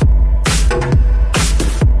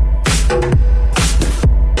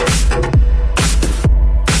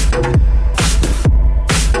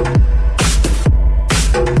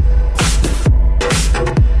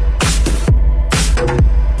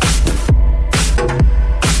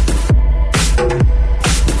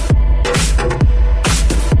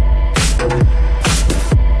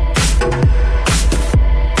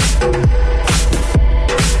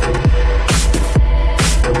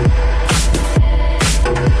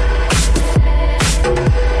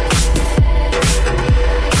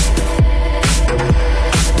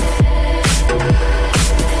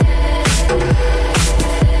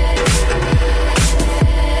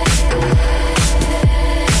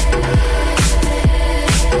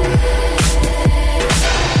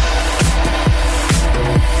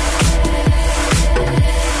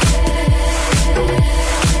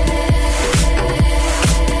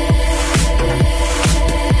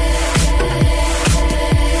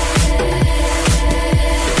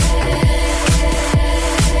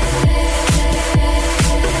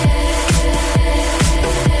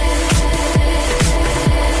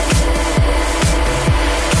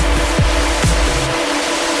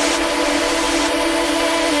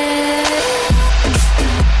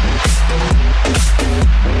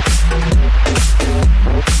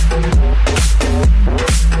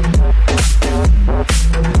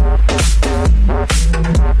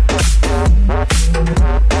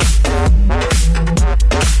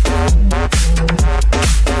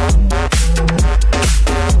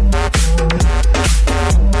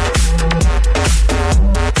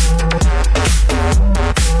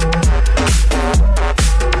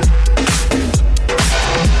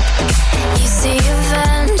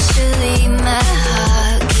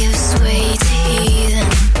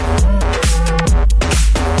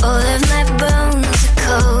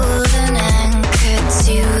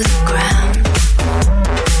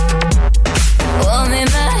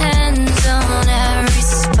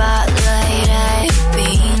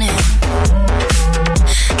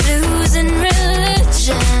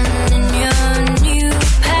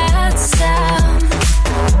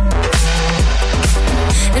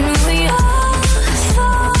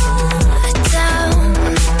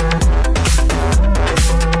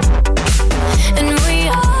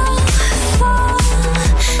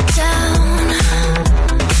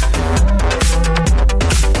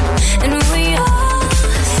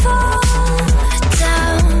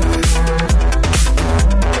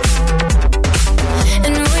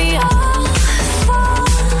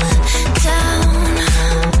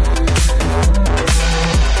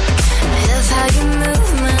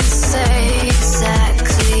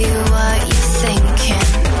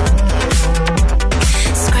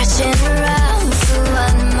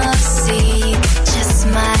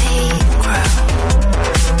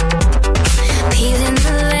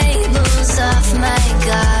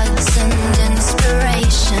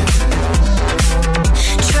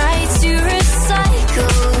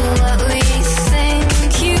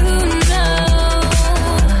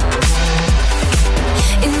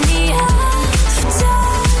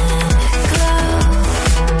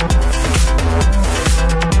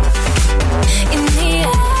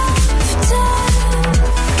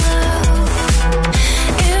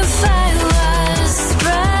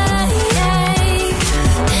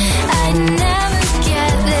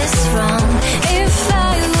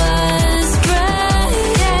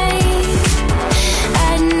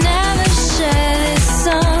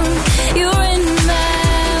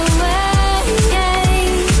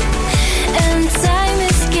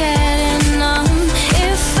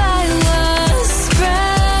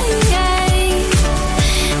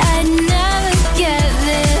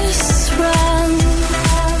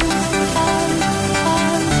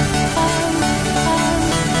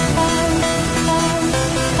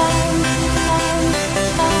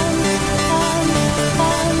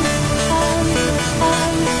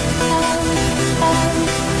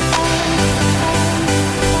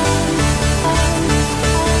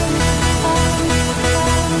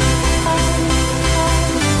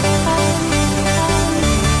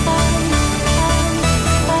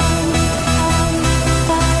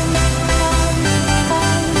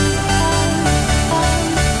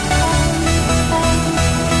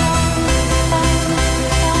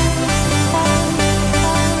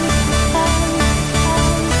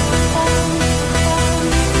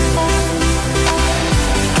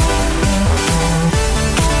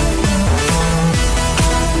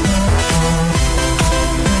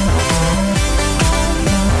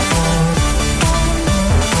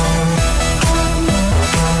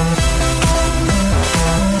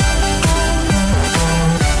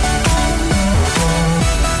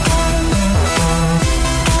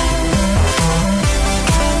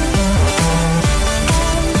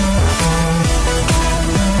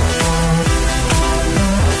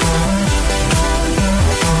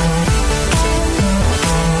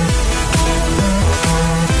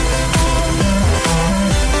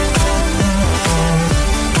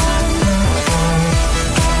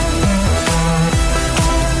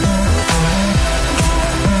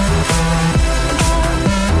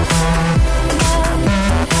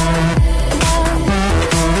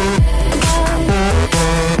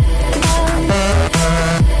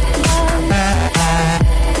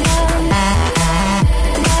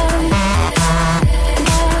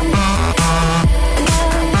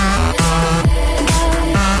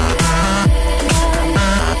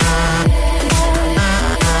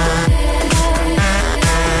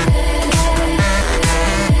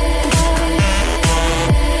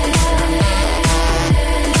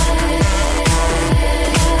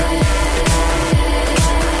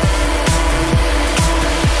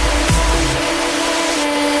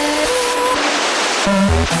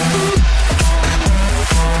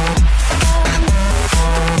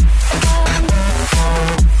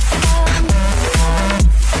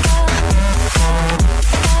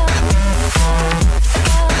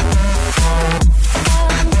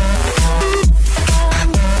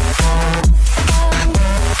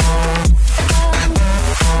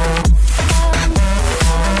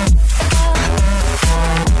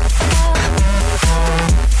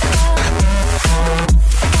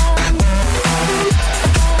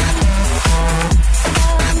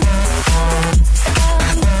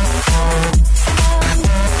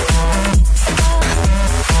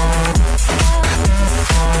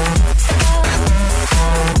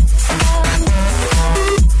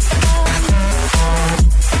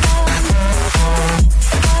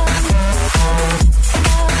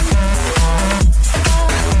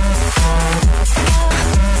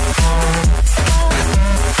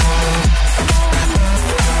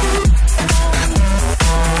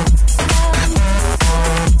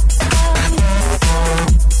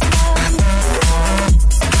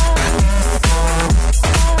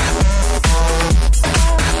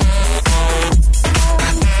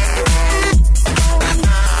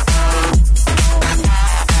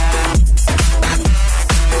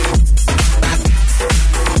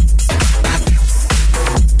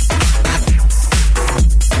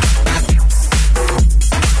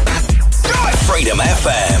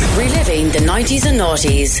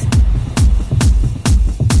 noughties.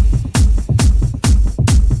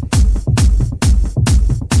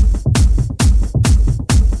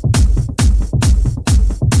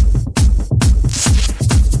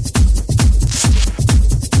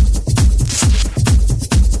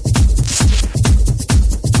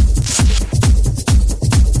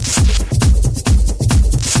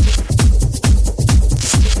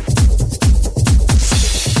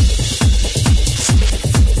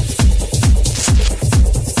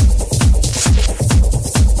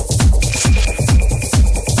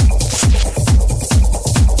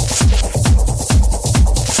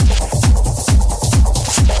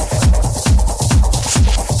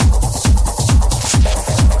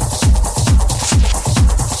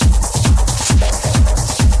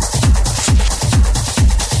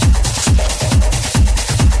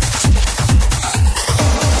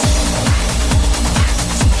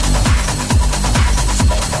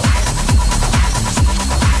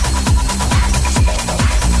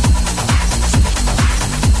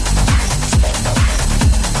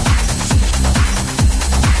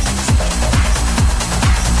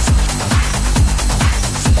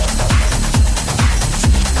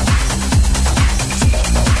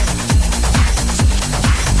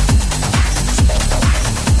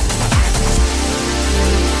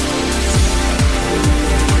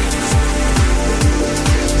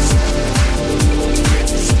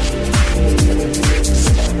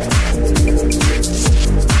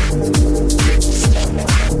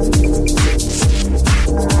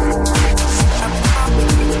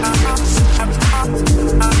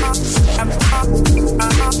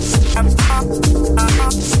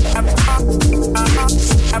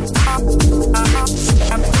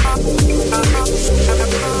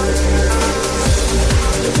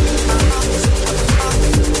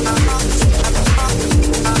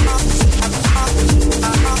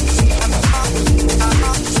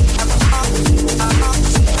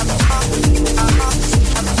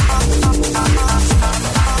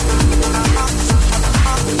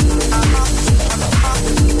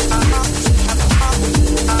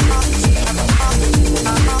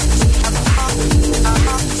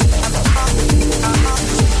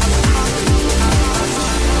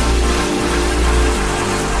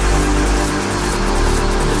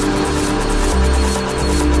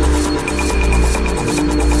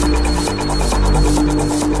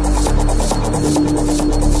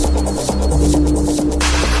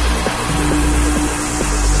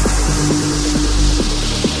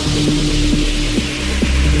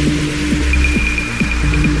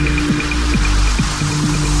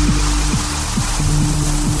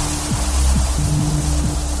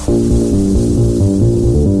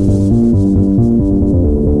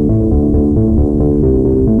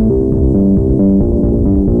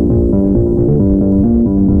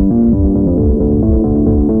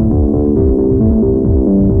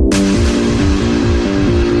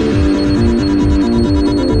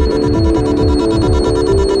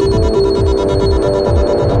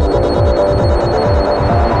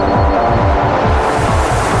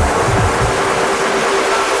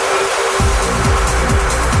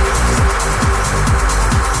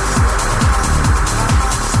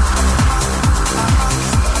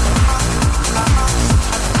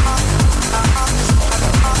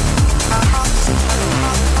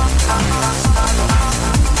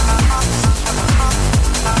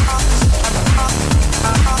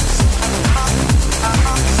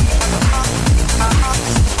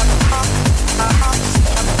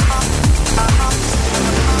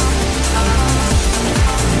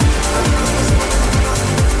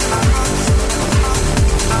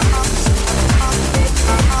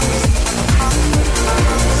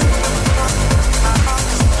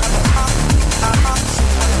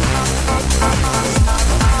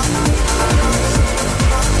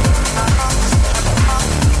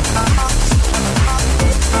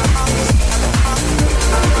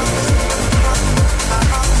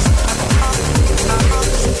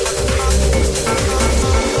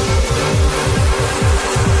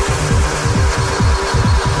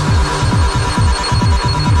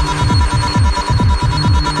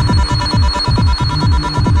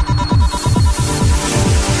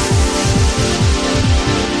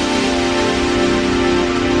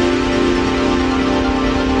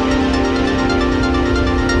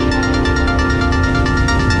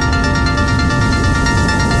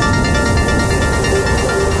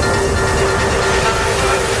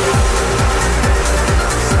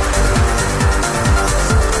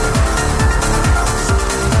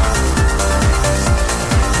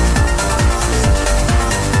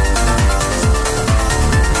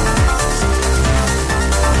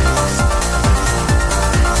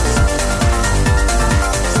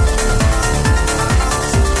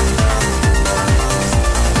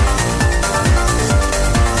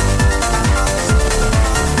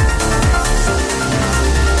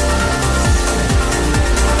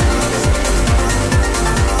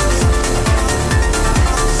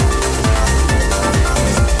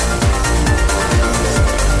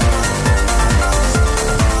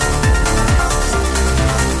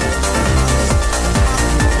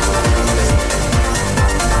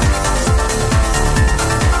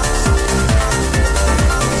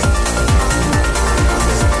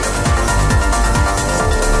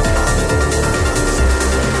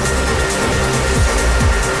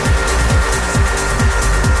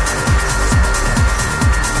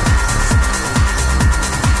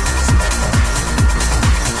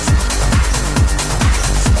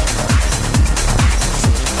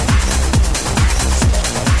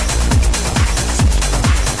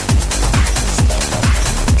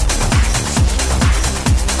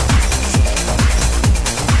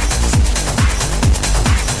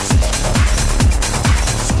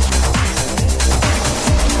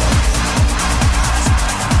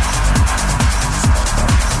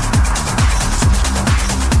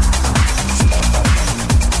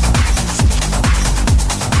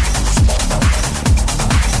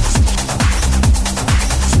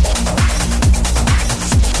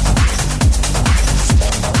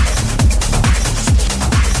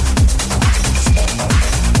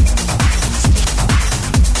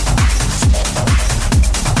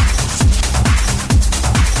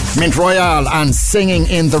 Mint Royale and Singing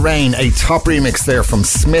in the Rain, a top remix there from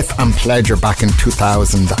Smith and Pledger back in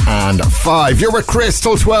 2005. You're with Chris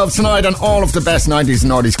till 12 tonight on all of the best 90s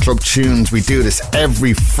and noughties club tunes. We do this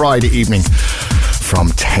every Friday evening from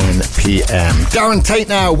 10 p.m. Darren Tate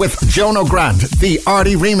now with Jono Grant, the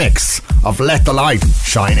Artie remix of Let the Light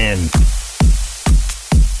Shine In.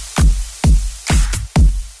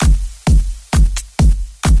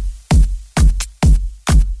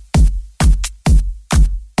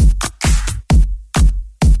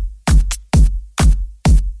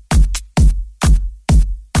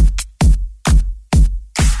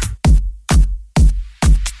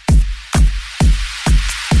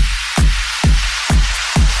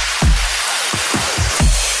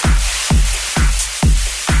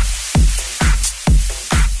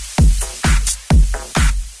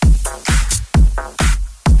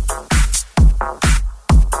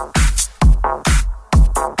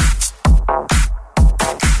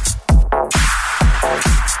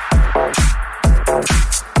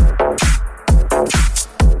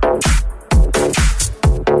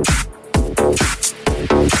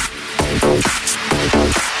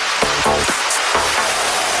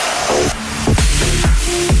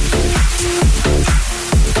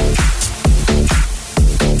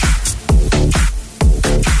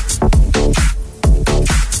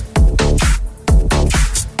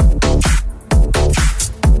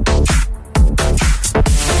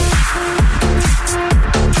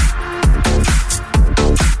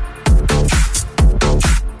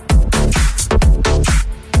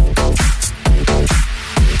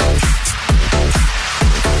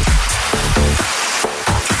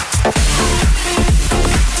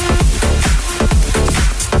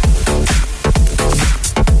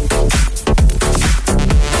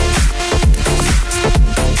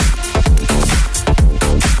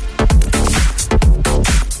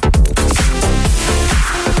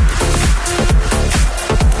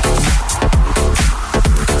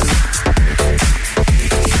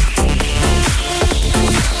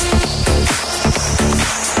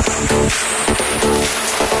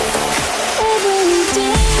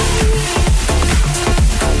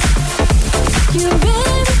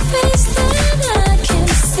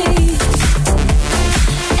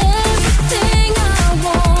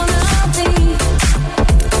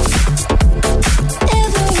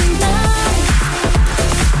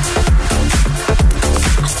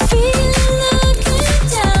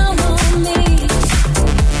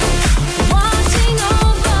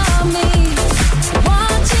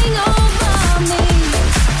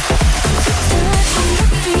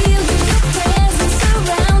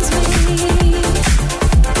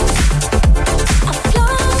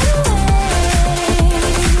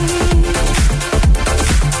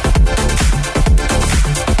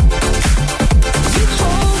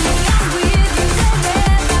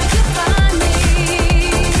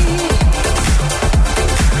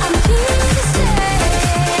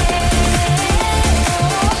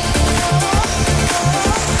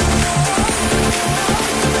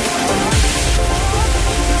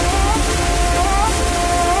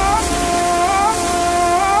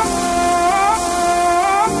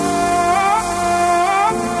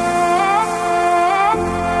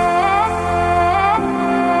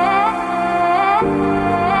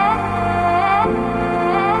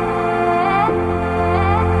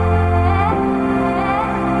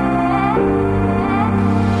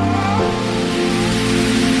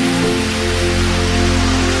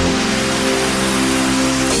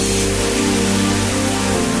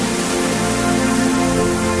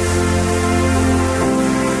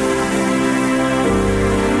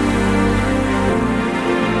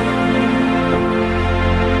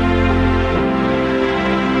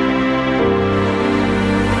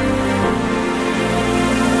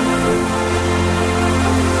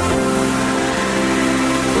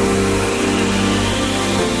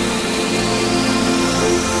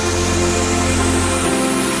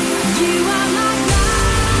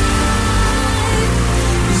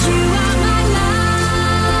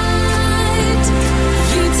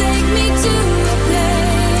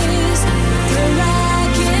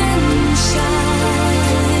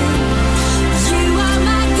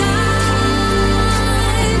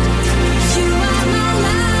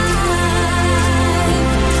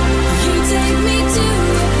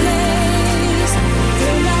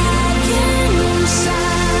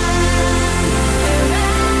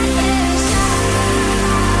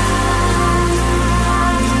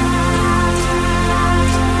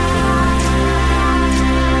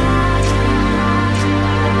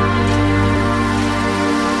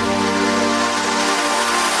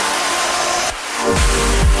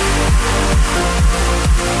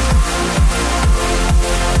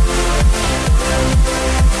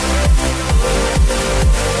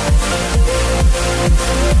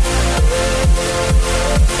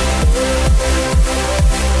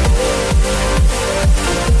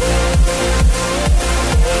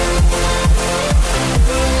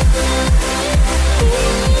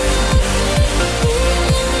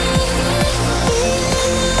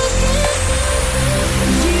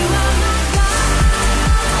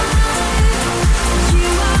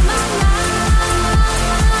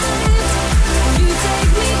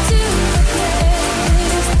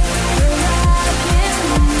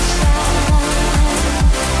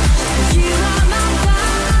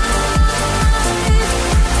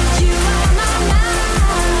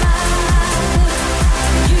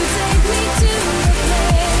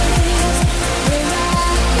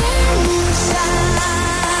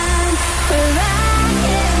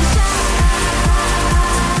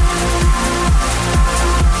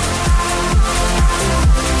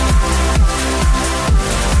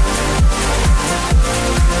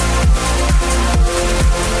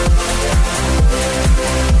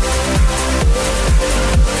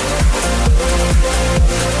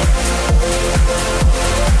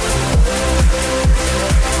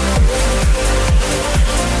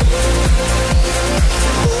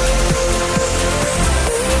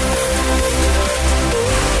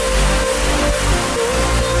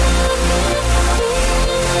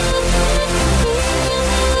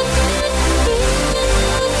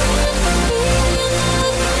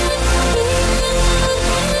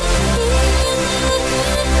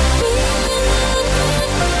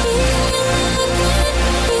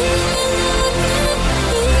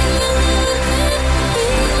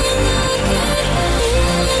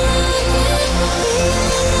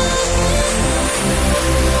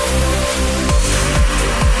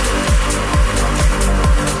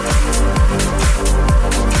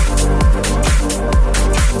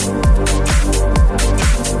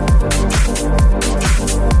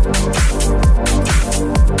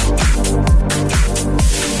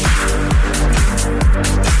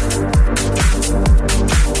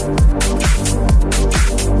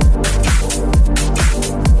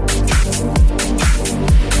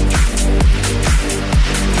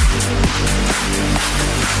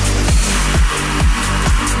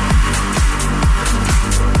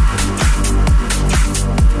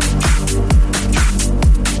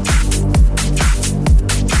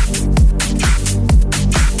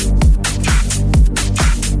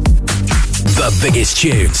 biggest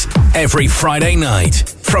tunes every Friday night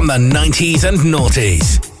from the 90s and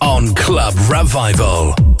noughties on Club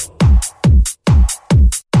Revival.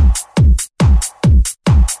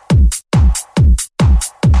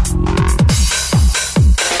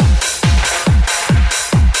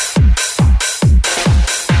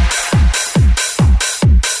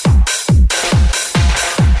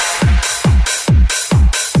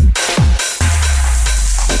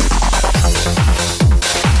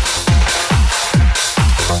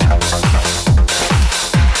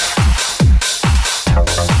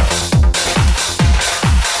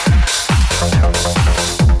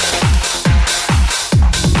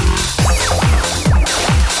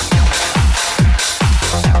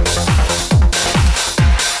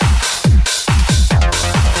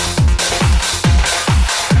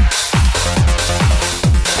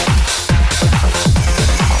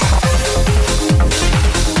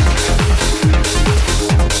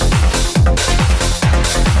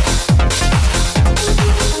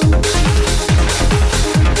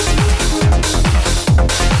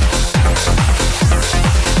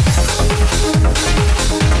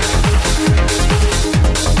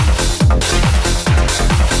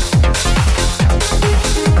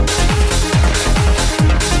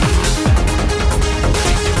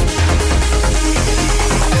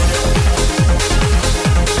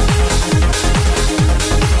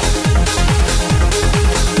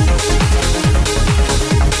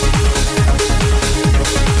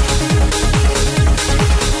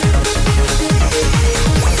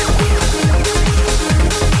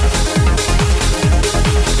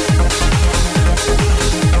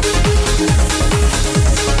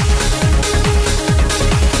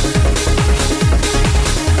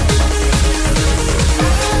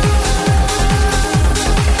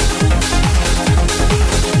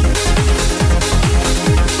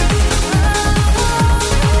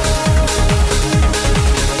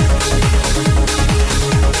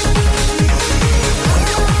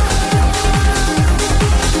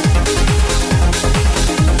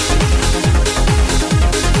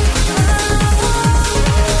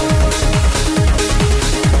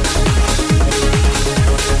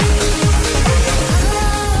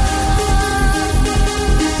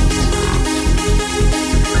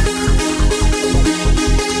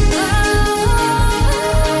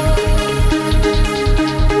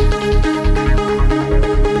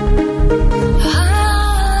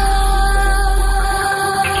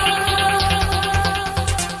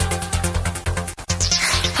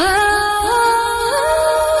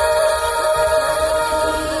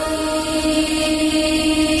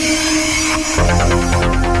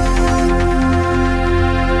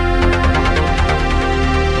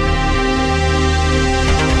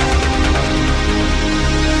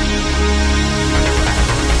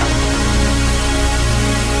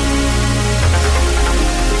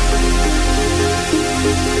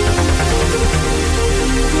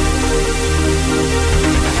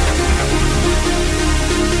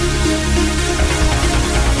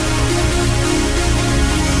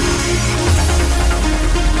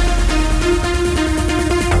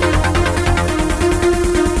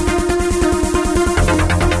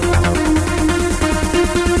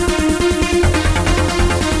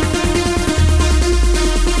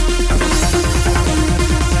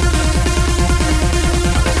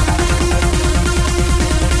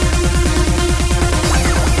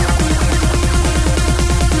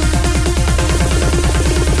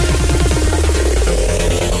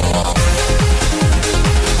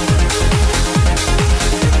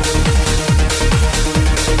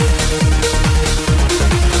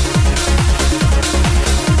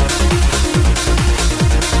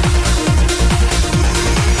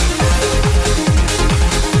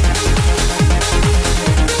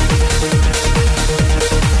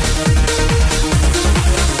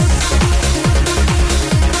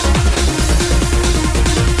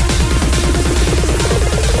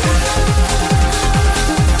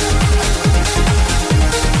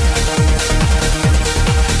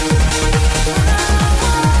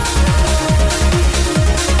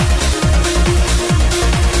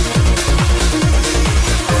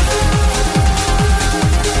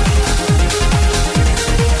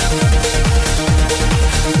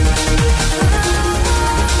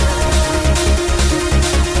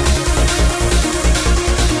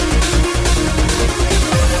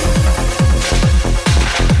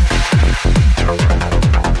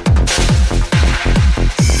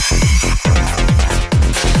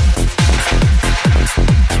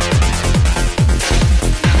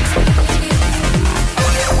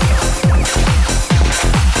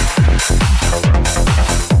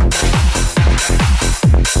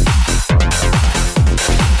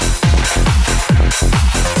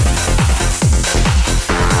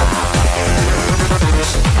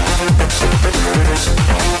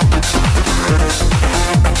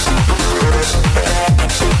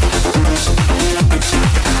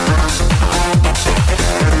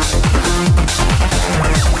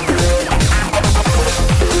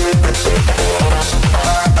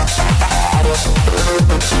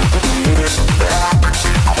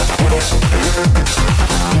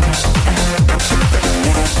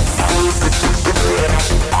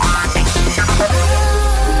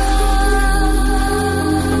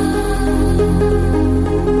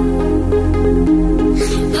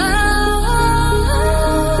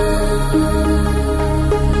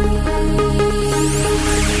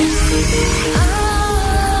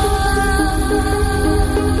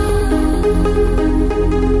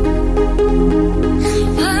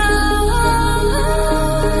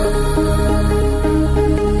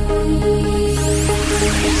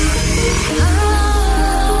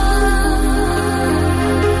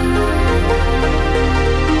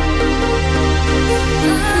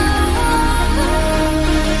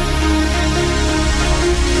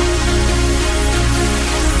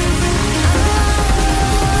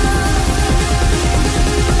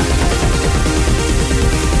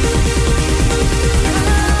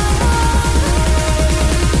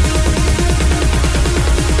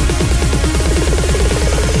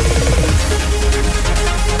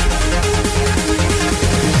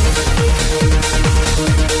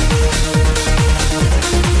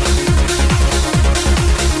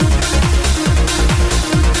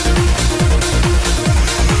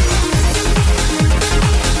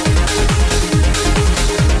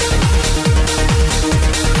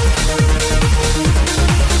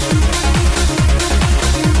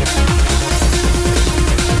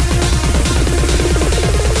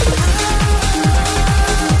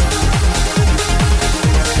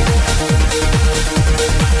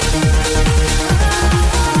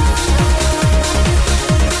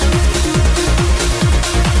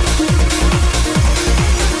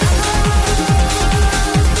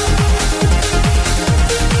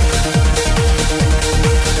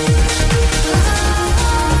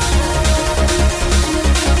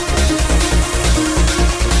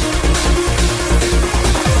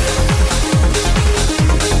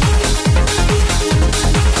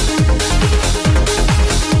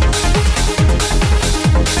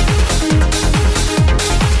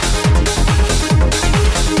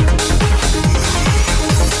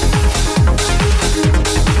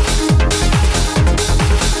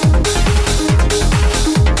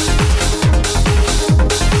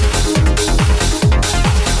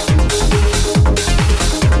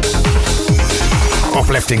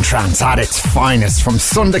 Uplifting trance at its finest from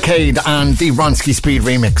Sundecade and the Ronsky Speed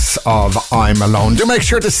remix of I'm Alone. Do make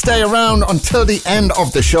sure to stay around until the end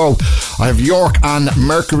of the show. I have York and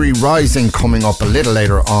Mercury Rising coming up a little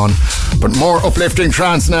later on, but more uplifting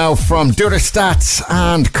trance now from Dirty Stats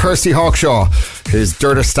and Kirsty Hawkshaw. His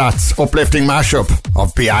Dirty Stats uplifting mashup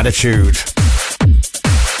of Beatitude.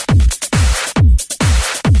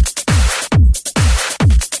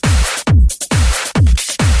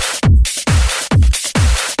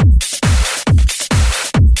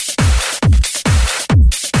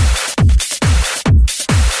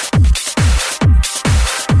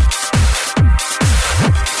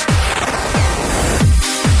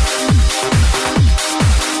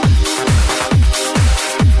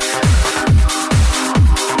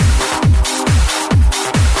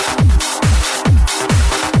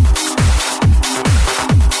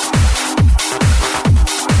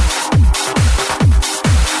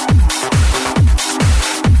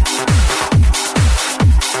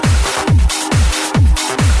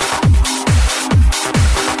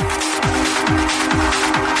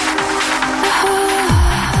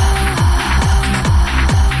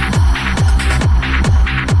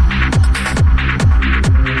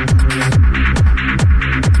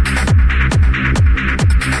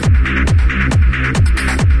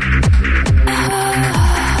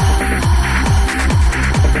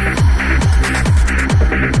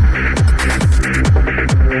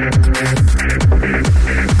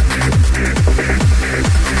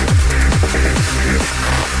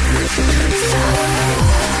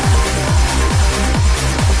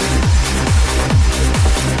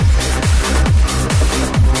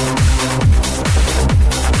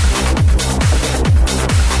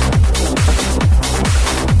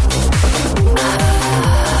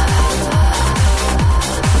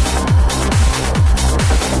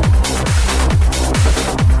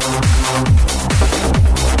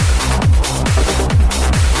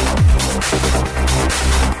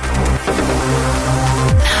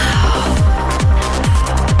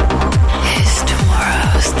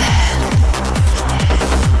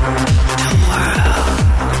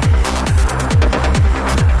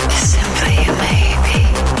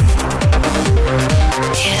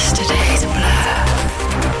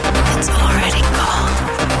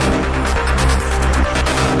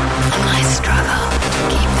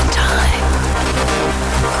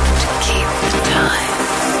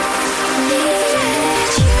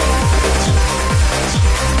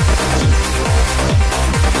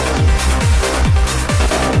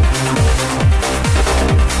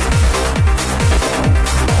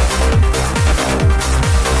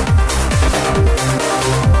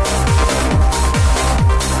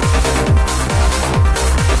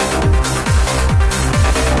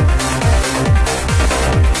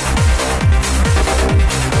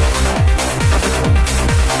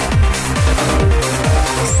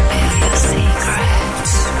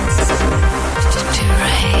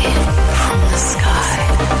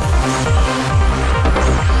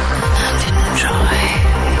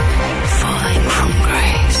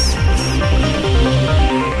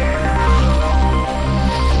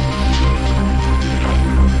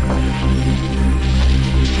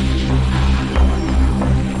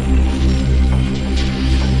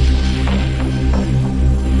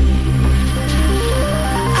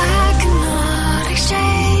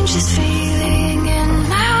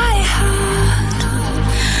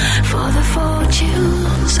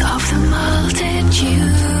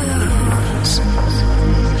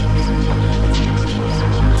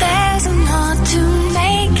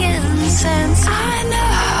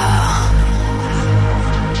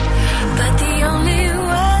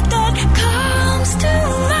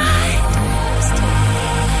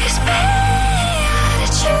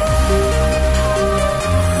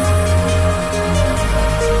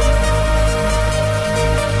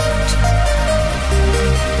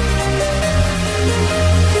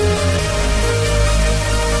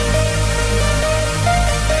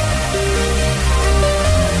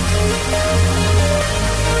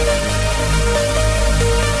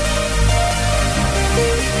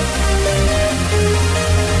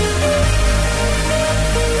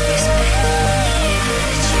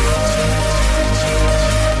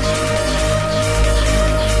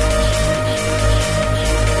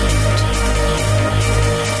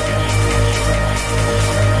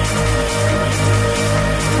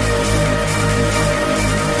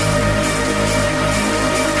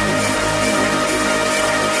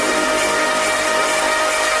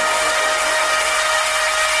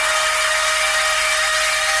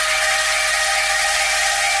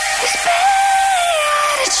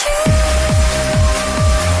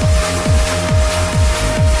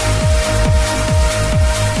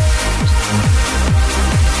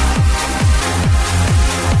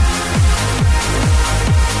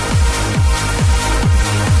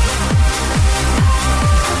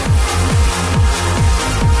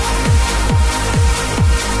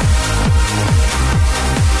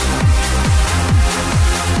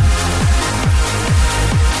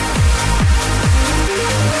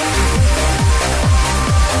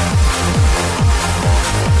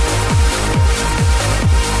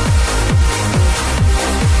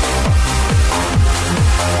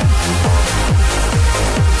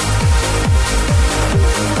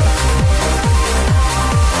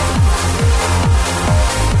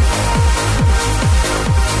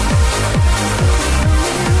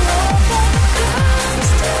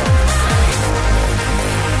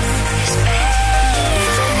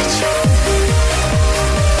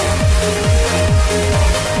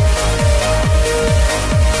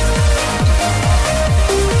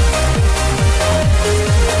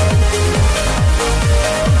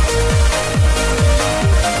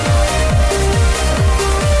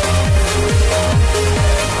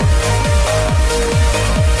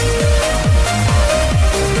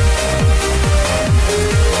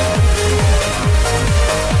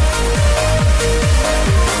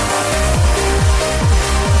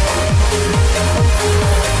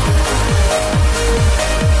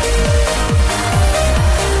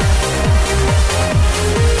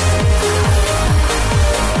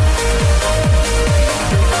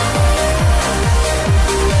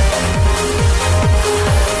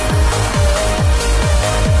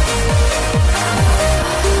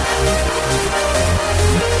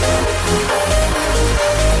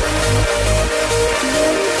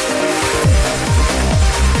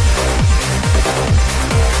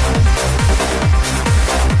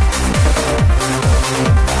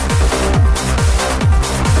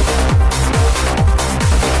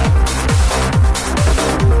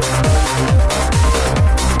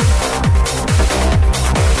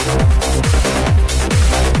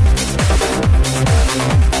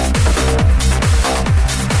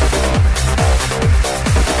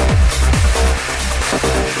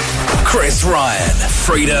 Chris Ryan,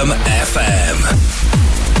 Freedom FM.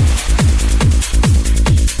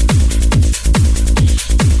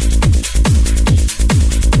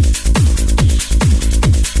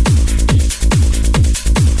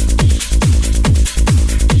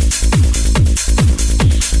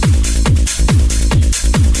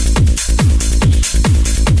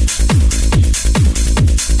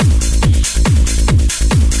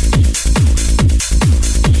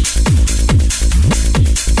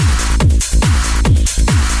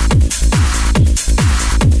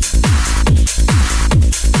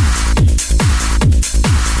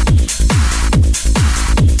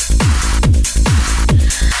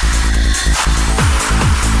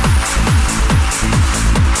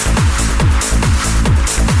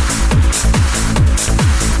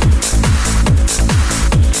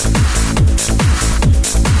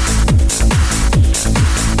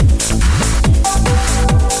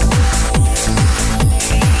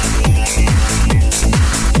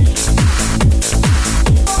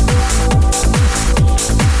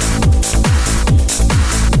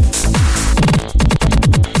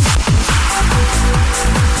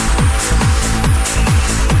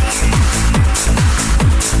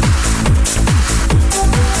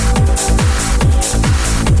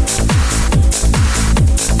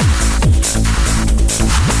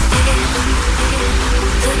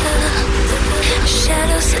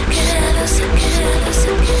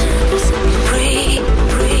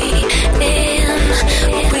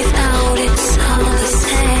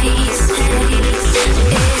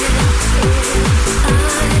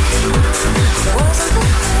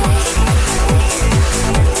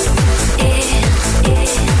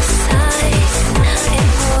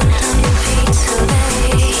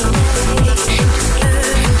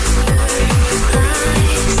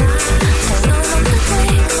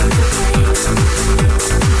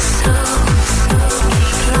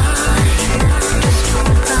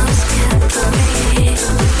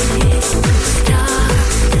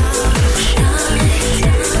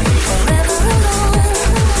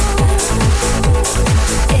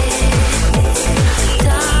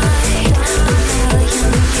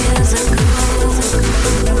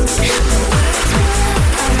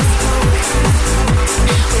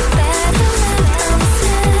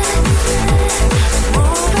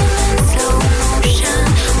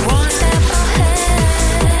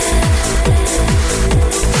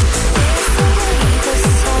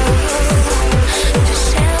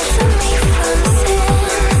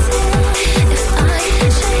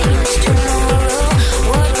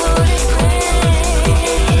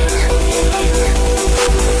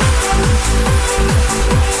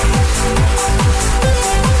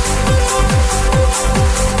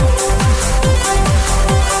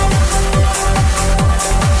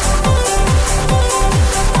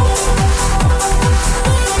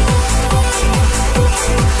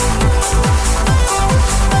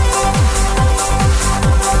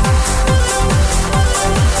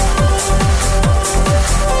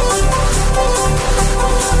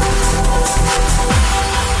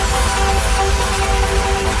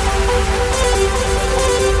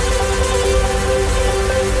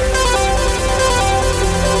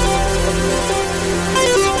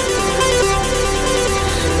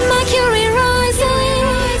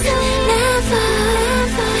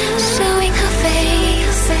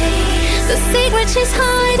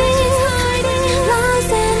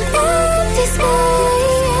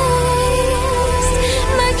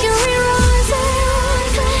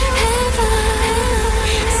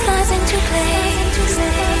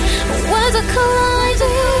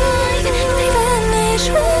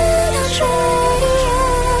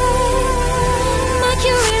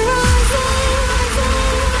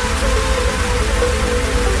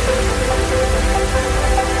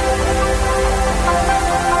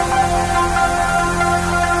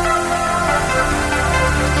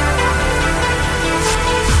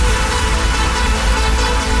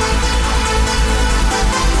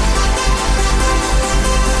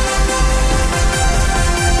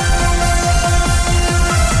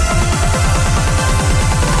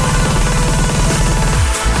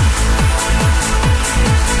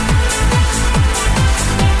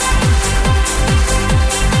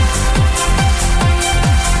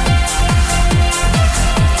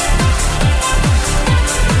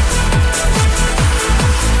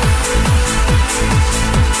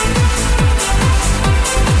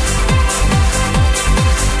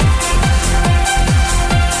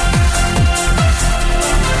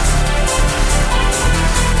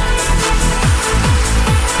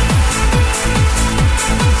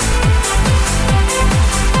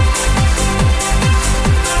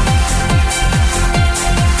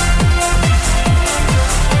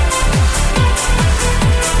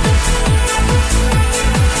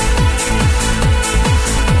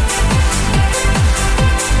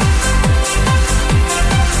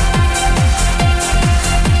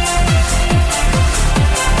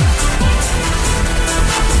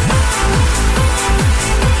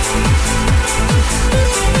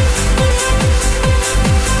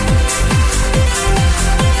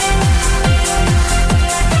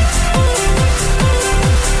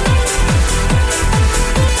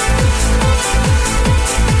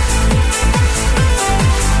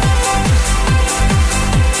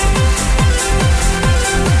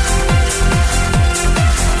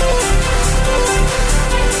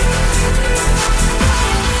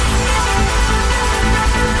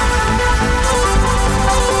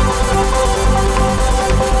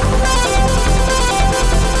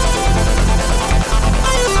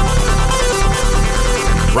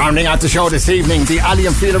 Rounding out the show this evening, the Ali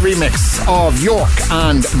and Fila remix of York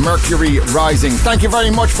and Mercury Rising. Thank you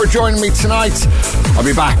very much for joining me tonight. I'll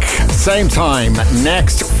be back same time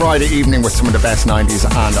next Friday evening with some of the best 90s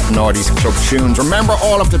and noughties club tunes. Remember,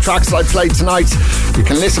 all of the tracks I played tonight, you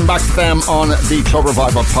can listen back to them on the Club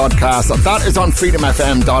Revival podcast. That is on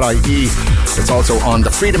freedomfm.ie. It's also on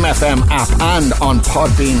the Freedom FM app and on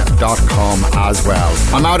podbean.com as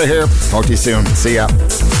well. I'm out of here. Talk to you soon. See ya.